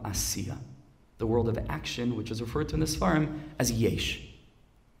world of Asiya, the world of action, which is referred to in the Sfarim as yesh.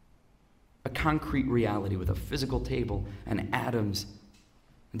 A concrete reality with a physical table and atoms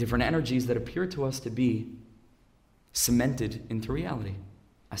and different energies that appear to us to be cemented into reality.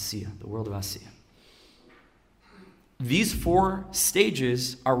 Asiya, the world of Asiya. These 4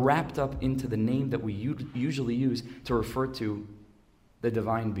 stages are wrapped up into the name that we usually use to refer to the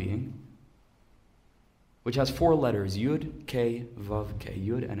divine being, which has 4 letters, Yud, K, Vav, K.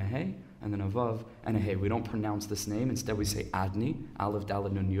 Yud and a Hey, and then a Vav and a Hey. We don't pronounce this name. Instead, we say Adni, Aleph,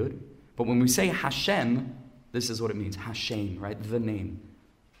 Dalet, Nun, Yud. But when we say Hashem, this is what it means, Hashem, right? The name.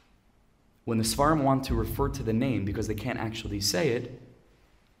 When the Sfarim want to refer to the name, because they can't actually say it,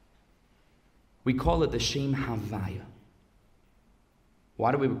 we call it the Shem Havaya.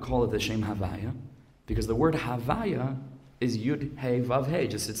 Why do we call it the Shem Havaya? Because the word Havaya is Yud, Hey, Vav, Hey.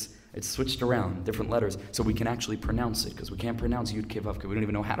 Just it's switched around, different letters, so we can actually pronounce it, because we can't pronounce Yud, Ke, Vav, Ke. We don't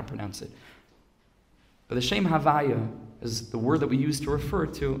even know how to pronounce it. But the Shem Havaya is the word that we use to refer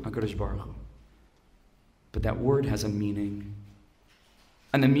to HaKadosh Baruch Hu. But that word has a meaning.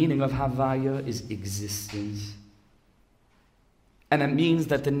 And the meaning of Havaya is existence. And that means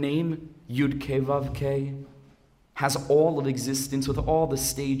that the name Yud Ke Vav Ke has all of existence with all the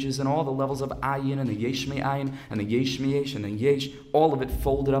stages and all the levels of Ayin and the Yesh Me Ayin and the Yesh Me Yesh and the Yesh, all of it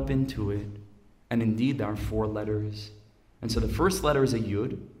folded up into it. And indeed there are 4 letters. And so the first letter is a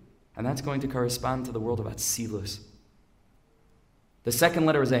Yud, and that's going to correspond to the world of Atzilus. The second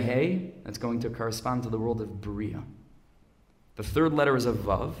letter is a Hey, that's going to correspond to the world of Bria. The third letter is a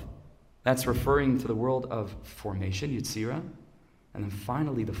Vav, that's referring to the world of formation, Yitzira. And then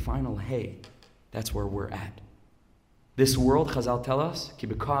finally, the final Hey, that's where we're at. This world, Chazal tell us, Ki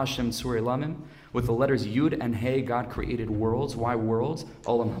b'ka Hashem tzurei lamim, with the letters Yud and Hey, God created worlds. Why worlds?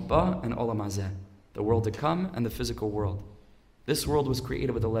 Olam haba and Olam hazeh, the world to come and the physical world. This world was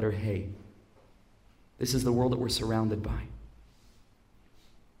created with the letter Hey. This is the world that we're surrounded by.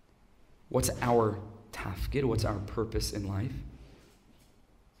 What's our tafkid? What's our purpose in life?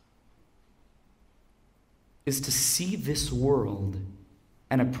 Is to see this world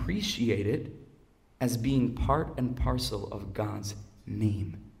and appreciate it as being part and parcel of God's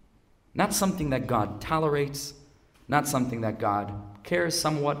name. Not something that God tolerates, not something that God cares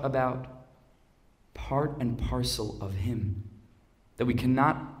somewhat about. Part and parcel of Him. that we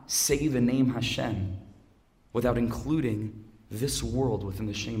cannot say the name Hashem without including this world within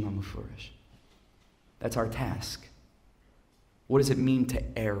the Shem HaMefurish. That's our task. What does it mean to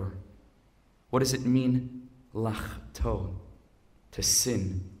err? What does it mean, lachto, to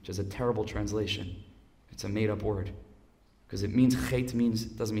sin, which is a terrible translation. It's a made-up word. Because it means, chet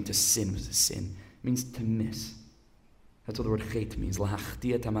doesn't mean to sin, it's a sin. It means to miss. That's what the word chet means,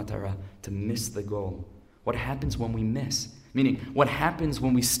 lahachtia tamatara, to miss the goal. What happens when we miss? Meaning, what happens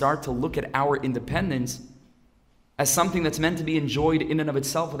when we start to look at our independence as something that's meant to be enjoyed in and of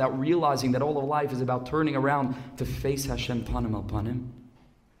itself without realizing that all of life is about turning around to face Hashem panim al panim?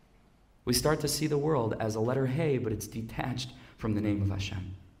 We start to see the world as a letter Hey, but it's detached from the name of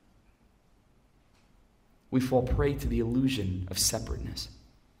Hashem. We fall prey to the illusion of separateness.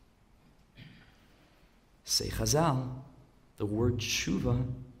 Say Chazal, the word tshuva,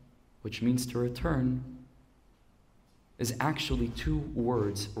 which means to return, is actually two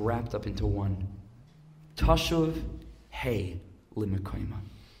words wrapped up into one. Tashuv Hey Limekoima.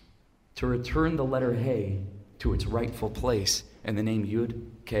 To return the letter Hey to its rightful place in the name Yud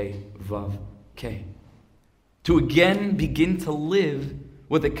Ke Vav Ke. To again begin to live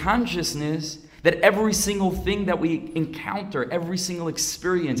with the consciousness that every single thing that we encounter, every single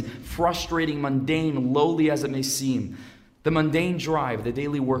experience, frustrating, mundane, lowly as it may seem, the mundane drive, the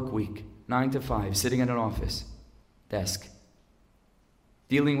daily work week, 9 to 5, sitting at an office desk,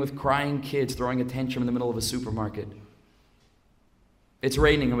 dealing with crying kids, throwing a tantrum in the middle of a supermarket. It's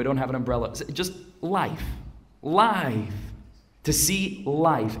raining and we don't have an umbrella. Just life. Life. To see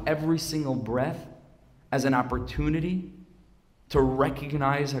life, every single breath, as an opportunity to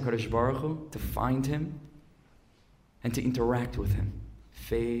recognize HaKadosh Baruch Hu, to find Him, and to interact with Him,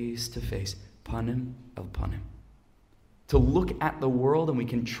 face to face, panim el panim. To look at the world, and we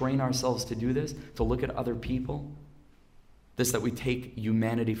can train ourselves to do this, to look at other people, this that we take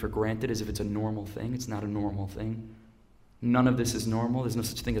humanity for granted as if it's a normal thing. It's not a normal thing. None of this is normal. There's no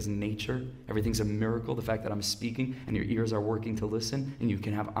such thing as nature. Everything's a miracle. The fact that I'm speaking and your ears are working to listen and you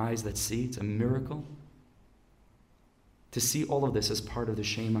can have eyes that see, it's a miracle. To see all of this as part of the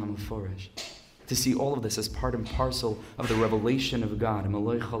Shem HaMefurish. To see all of this as part and parcel of the revelation of God.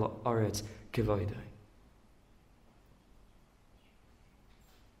 Eilecha la'aretz kevayday.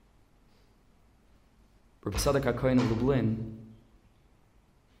 Reb Tzadok HaKohen of Lublin,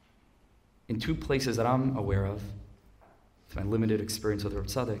 in two places that I'm aware of, with my limited experience with Reb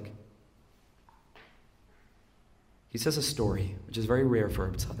Tzadok, he says a story, which is very rare for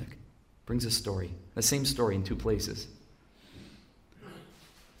Reb Tzadok. Brings a story, the same story in two places.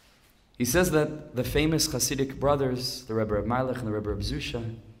 He says that the famous Hasidic brothers, the Rebbe Reb Eilecha and the Rebbe Reb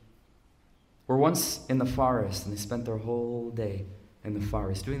Zusha, were once in the forest, and they spent their whole day in the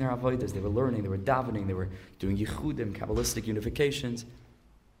forest doing their avodas. They were learning, they were davening, they were doing yichudim, Kabbalistic unifications.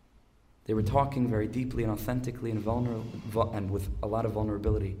 They were talking very deeply and authentically and with a lot of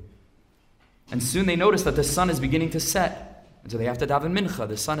vulnerability. And soon they notice that the sun is beginning to set. And so they have to daven mincha,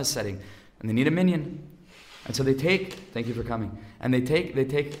 the sun is setting. And they need a minyan. And so they thank you for coming. And they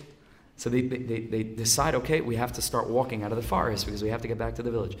decide, okay, we have to start walking out of the forest because we have to get back to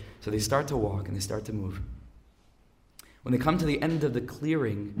the village. So they start to walk and they start to move. When they come to the end of the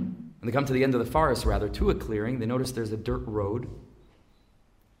clearing, when they come to the end of the forest rather, to a clearing, they notice there's a dirt road.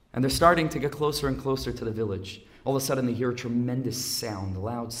 And they're starting to get closer and closer to the village. All of a sudden they hear a tremendous sound, a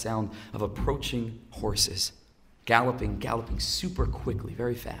loud sound of approaching horses. Galloping super quickly,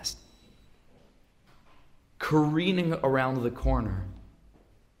 very fast. Careening around the corner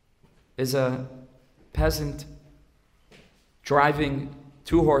is a peasant driving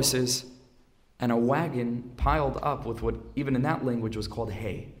two horses and a wagon piled up with what even in that language was called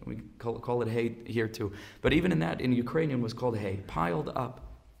hay. We call it hay here too. But even in that, in Ukrainian, was called hay. Piled up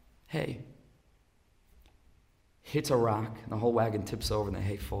hay. Hits a rock, and the whole wagon tips over and the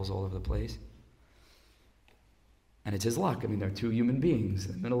hay falls all over the place. And it's his luck. I mean, they're two human beings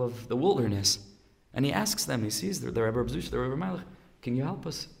in the middle of the wilderness. And he asks them, he sees the Rebbe Reb Zusha, the Rebbe Eilecha, can you help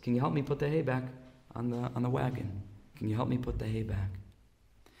us? Can you help me put the hay back on the wagon? Can you help me put the hay back?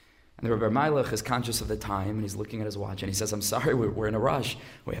 And the Rebbe Eilecha is conscious of the time, and he's looking at his watch, and he says, I'm sorry, we're in a rush.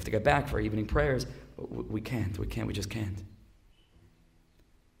 We have to get back for our evening prayers. But we just can't.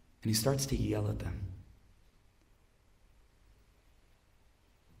 And he starts to yell at them.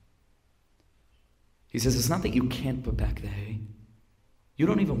 He says, it's not that you can't put back the hay. You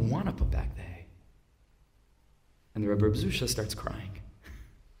don't even want to put back the hay. And the Rebbe Reb Zusha starts crying.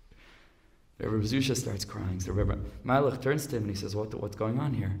 The Rebbe Reb Zusha starts crying. So the Rebbe Eilecha turns to him and he says, what's going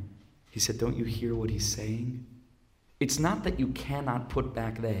on here? He said, don't you hear what he's saying? It's not that you cannot put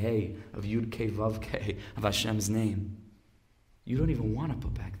back the hay of Yud Ke Vav Ke, of Hashem's name. you don't even want to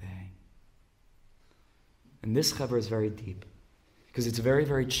put back the hay. And this chevra is very deep, because it's very,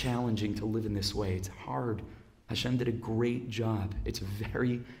 very challenging to live in this way. It's hard. Hashem did a great job. It's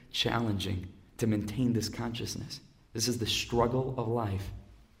very challenging to maintain this consciousness. This is the struggle of life.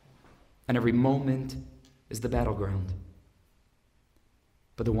 And every moment is the battleground.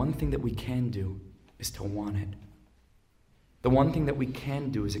 But the one thing that we can do is to want it. The one thing that we can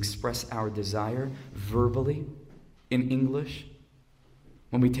do is express our desire verbally, in English,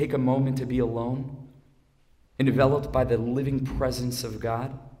 when we take a moment to be alone, enveloped by the living presence of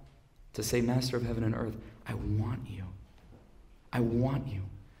God, to say, Master of heaven and earth, I want you. I want you.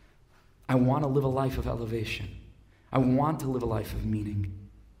 I want to live a life of elevation. I want to live a life of meaning.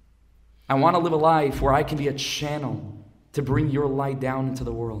 I want to live a life where I can be a channel to bring your light down into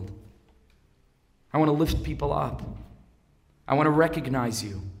the world. I want to lift people up. I want to recognize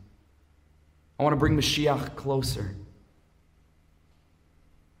you. I want to bring Mashiach closer.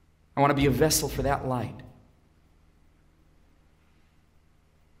 I want to be a vessel for that light.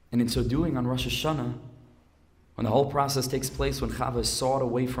 And in so doing, on Rosh Hashanah, when the whole process takes place, when Chava is sawed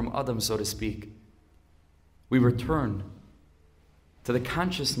away from Adam, so to speak, we return to the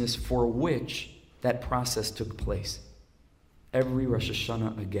consciousness for which that process took place. Every Rosh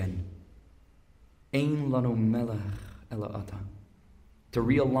Hashanah again. Ein lanu melech ela ata. To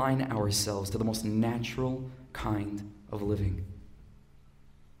realign ourselves to the most natural kind of living.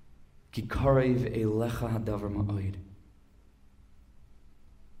 Ki karov Eilecha hadavar ma'od.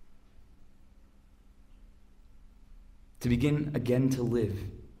 To begin again to live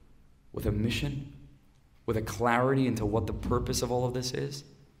with a mission, with a clarity into what the purpose of all of this is,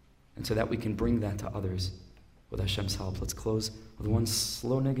 and so that we can bring that to others with Hashem's help. Let's close with one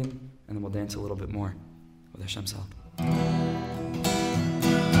slow niggin, and then we'll dance a little bit more with Hashem's help.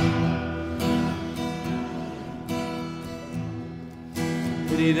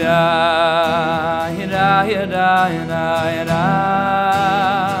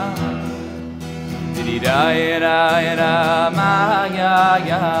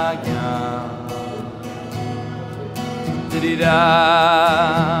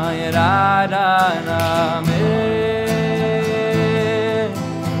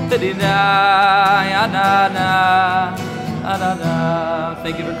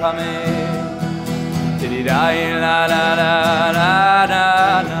 Thank you for coming.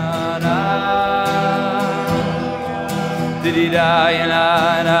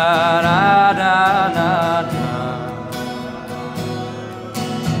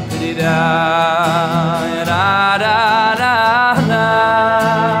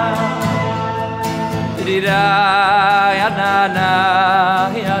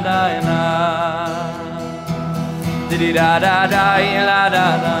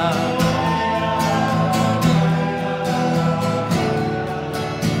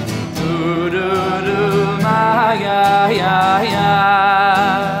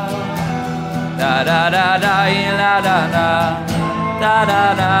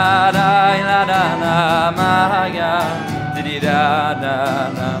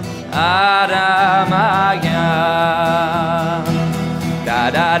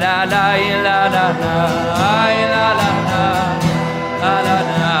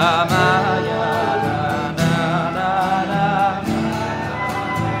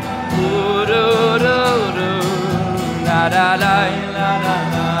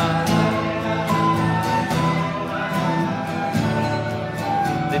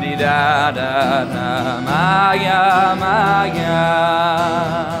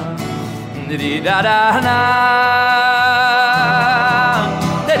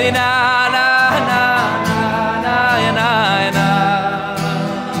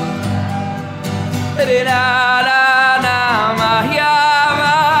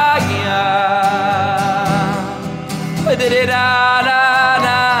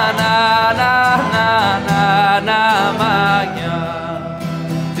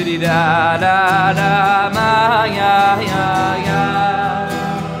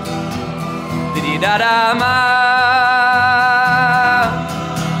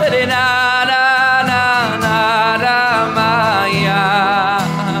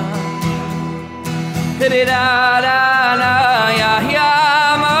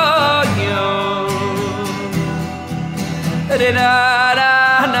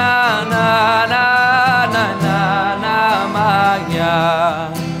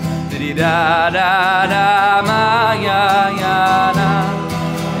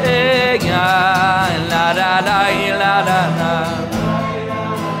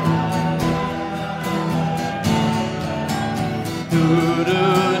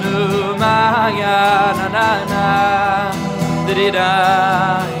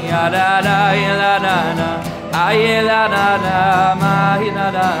 ya da da ya la da da. Ay la da da ma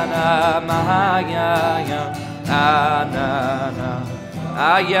la da da ma ya ya na na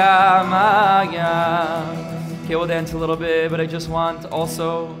ya ma ya. Okay, we'll dance a little bit, but I just want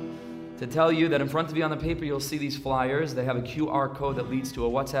also to tell you that in front of you on the paper you'll see these flyers. They have a QR code that leads to a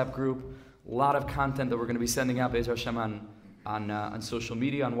WhatsApp group. A lot of content that we're going to be sending out Be'ez Hashem on social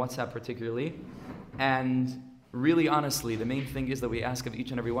media, on WhatsApp particularly. And really, honestly, the main thing is that we ask of each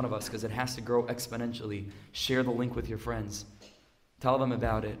and every one of us, because it has to grow exponentially. Share the link with your friends. Tell them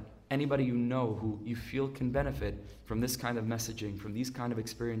about it. Anybody you know who you feel can benefit from this kind of messaging, from these kind of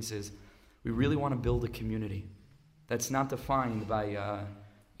experiences. We really want to build a community that's not defined by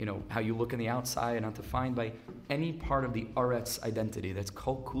how you look on the outside, not defined by any part of the Aretz identity. That's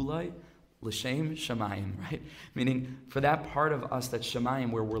Kol Kulai L'Shem Shamayim, right? Meaning, for that part of us that's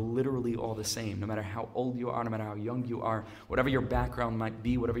Shamayim, where we're literally all the same, no matter how old you are, no matter how young you are, whatever your background might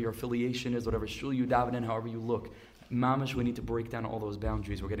be, whatever your affiliation is, whatever shul you daven in, however you look. Mamash, we need to break down all those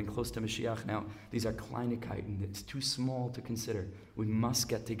boundaries. We're getting close to Mashiach now. These are Kleinigkeiten. It's too small to consider. We must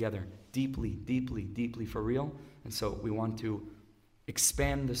get together deeply, deeply, deeply for real. And so we want to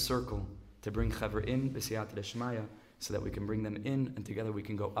expand the circle to bring Chaver in, B'siyata D'Shmaya, so that we can bring them in, and together we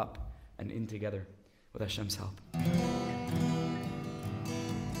can go up and in together with Hashem's help.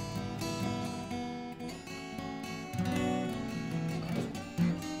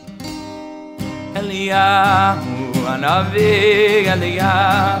 Eliyahu Anavi,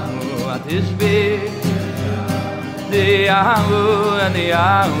 Eliyahu Atishbi, Eliyahu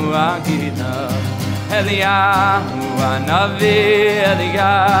Agina, Eliyahu Anavi,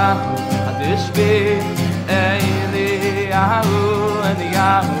 Eliyahu Atishbi, Eliyahu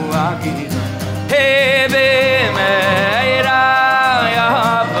Agina. Hey, be meira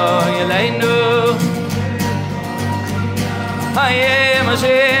yavo yeleinu. Haye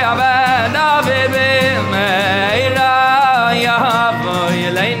Mashiach ben David, be meira yavo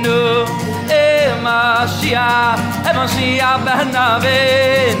yeleinu. Mashiach ben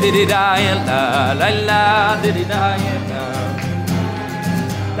David, didida la la la, didida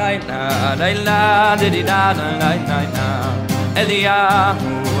la didida la la. Eliyahu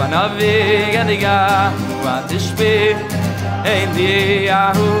Anavi, Eliyahu Atishbi,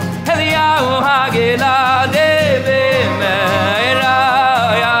 Eliyahu Hagila, Devi Meira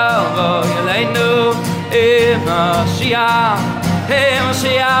Yavo Yeleinu, Mashiach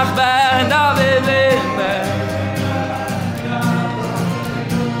ben David,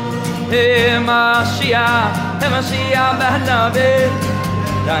 Mashiach ben David.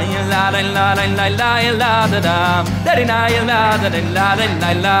 La la la la la la la la da da da la la da la la la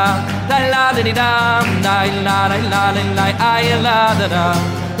la la da da la la la la la ay la da da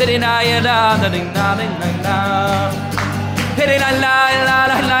da la la da la la la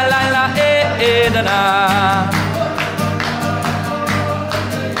la la la eh da da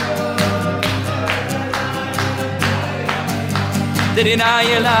da la la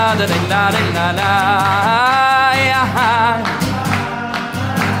ya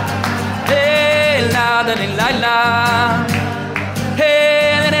la la la la, hey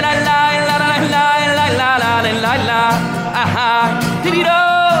la la la la la la la la la, aha, dido,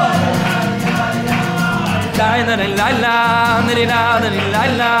 la la la la la, la la la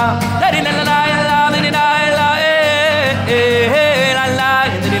la, eh la la,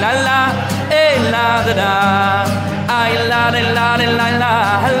 eh la da, ay la la la la la,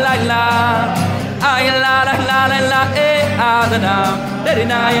 ay la la la, eh da. La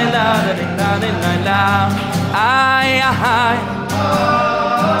la la la la, ay ay.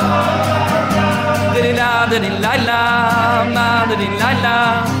 La la la la la,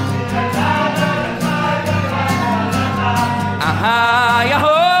 aha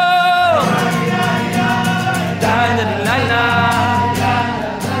yaho. La la la la,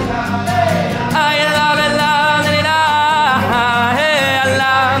 ay la la la la, hey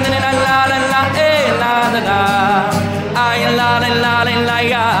la la la la, hey la la. Ay la la la la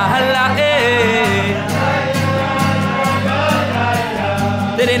ya la eh.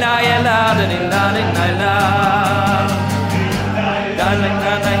 Did la ya la did la la la. La la la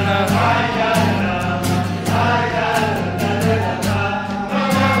la.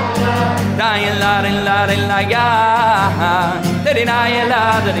 La ya la ya. Did la ya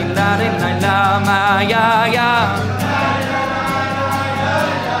la ma ya ya.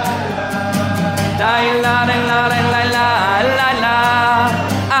 La la la la la la,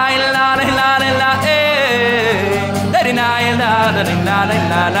 ay la la la eh, la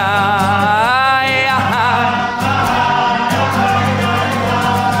la la.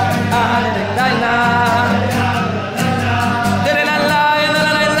 La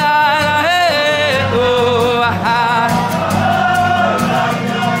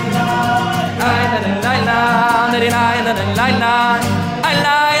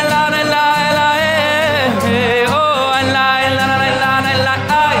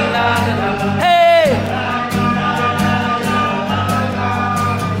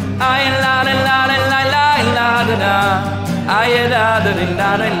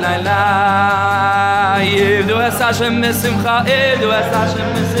Yivdu es Hashem misimcha, yivdu es Hashem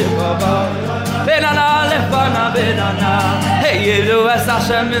misimcha. Benana lefana benana. Hey, yivdu es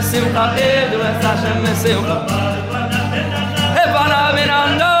Hashem misimcha, yivdu es Hashem misimcha. Lefana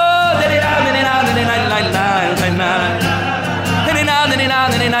benana, denina denina denina la la la la. Denina denina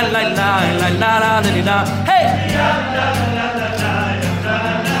denina la la la la denina. Hey.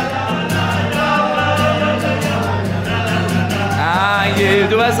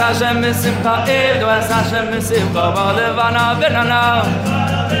 Yivdu es Hashem misimcha, yivdu es Hashem misimcha, v'levana benana.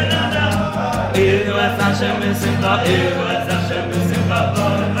 Yivdu es Hashem misimcha, yivdu es Hashem misimcha,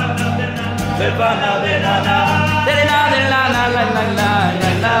 v'levana benana. Derina derina la la la la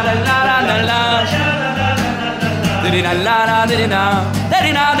la la la la la. Derina la la derina,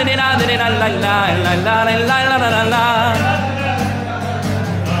 derina derina derina la la la la la la la la.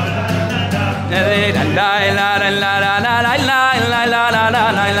 La la la la la la la la la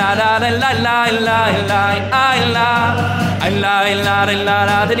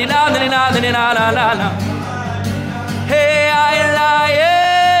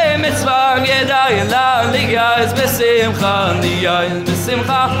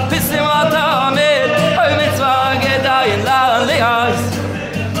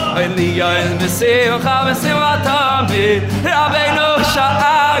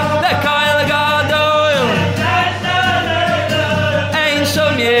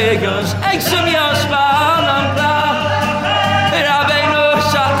Action yosh ba'alam ba Rabbeinu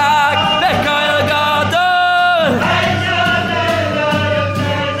sha'ak Bekoil gadol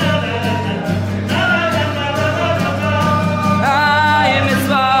Ay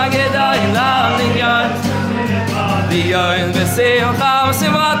mitzvah gedai la'liyan Liyan b'simcha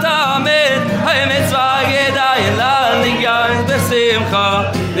v'simcha amid Ay mitzvah gedai la'liyan b'simcha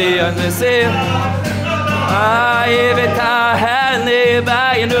Liyan b'simcha Ay v'tahel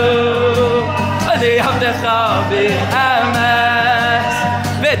libaynu Lihavdecha b'amas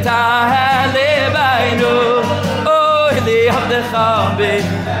V'tahel libaynu Oh, lihavdecha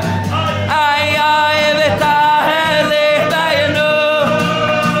b'amas Ay, ay, v'tahel libaynu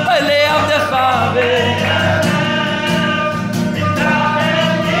Lihavdecha b'amas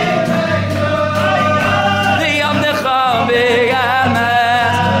Lihavdecha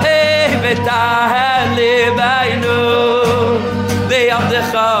b'amas Hey, v'tahel libaynu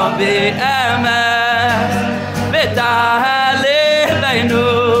Lihavdecha b'amas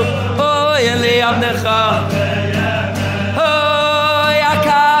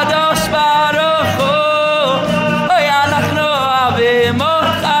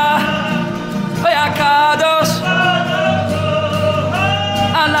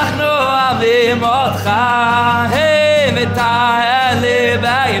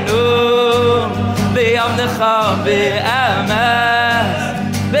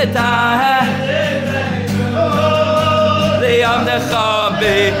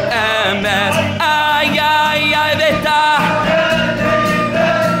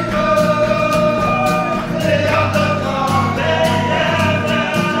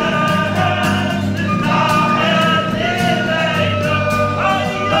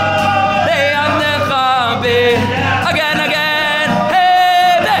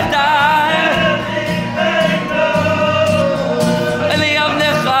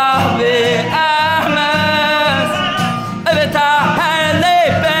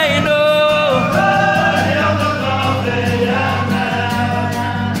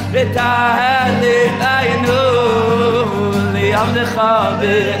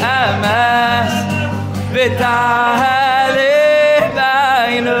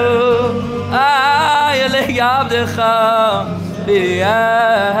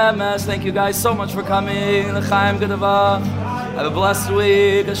Thank you guys so much for coming. L'chaim Gedava. Have a blessed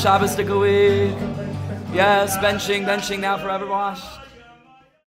week, a Shabbos week. Yes, benching now forever washed.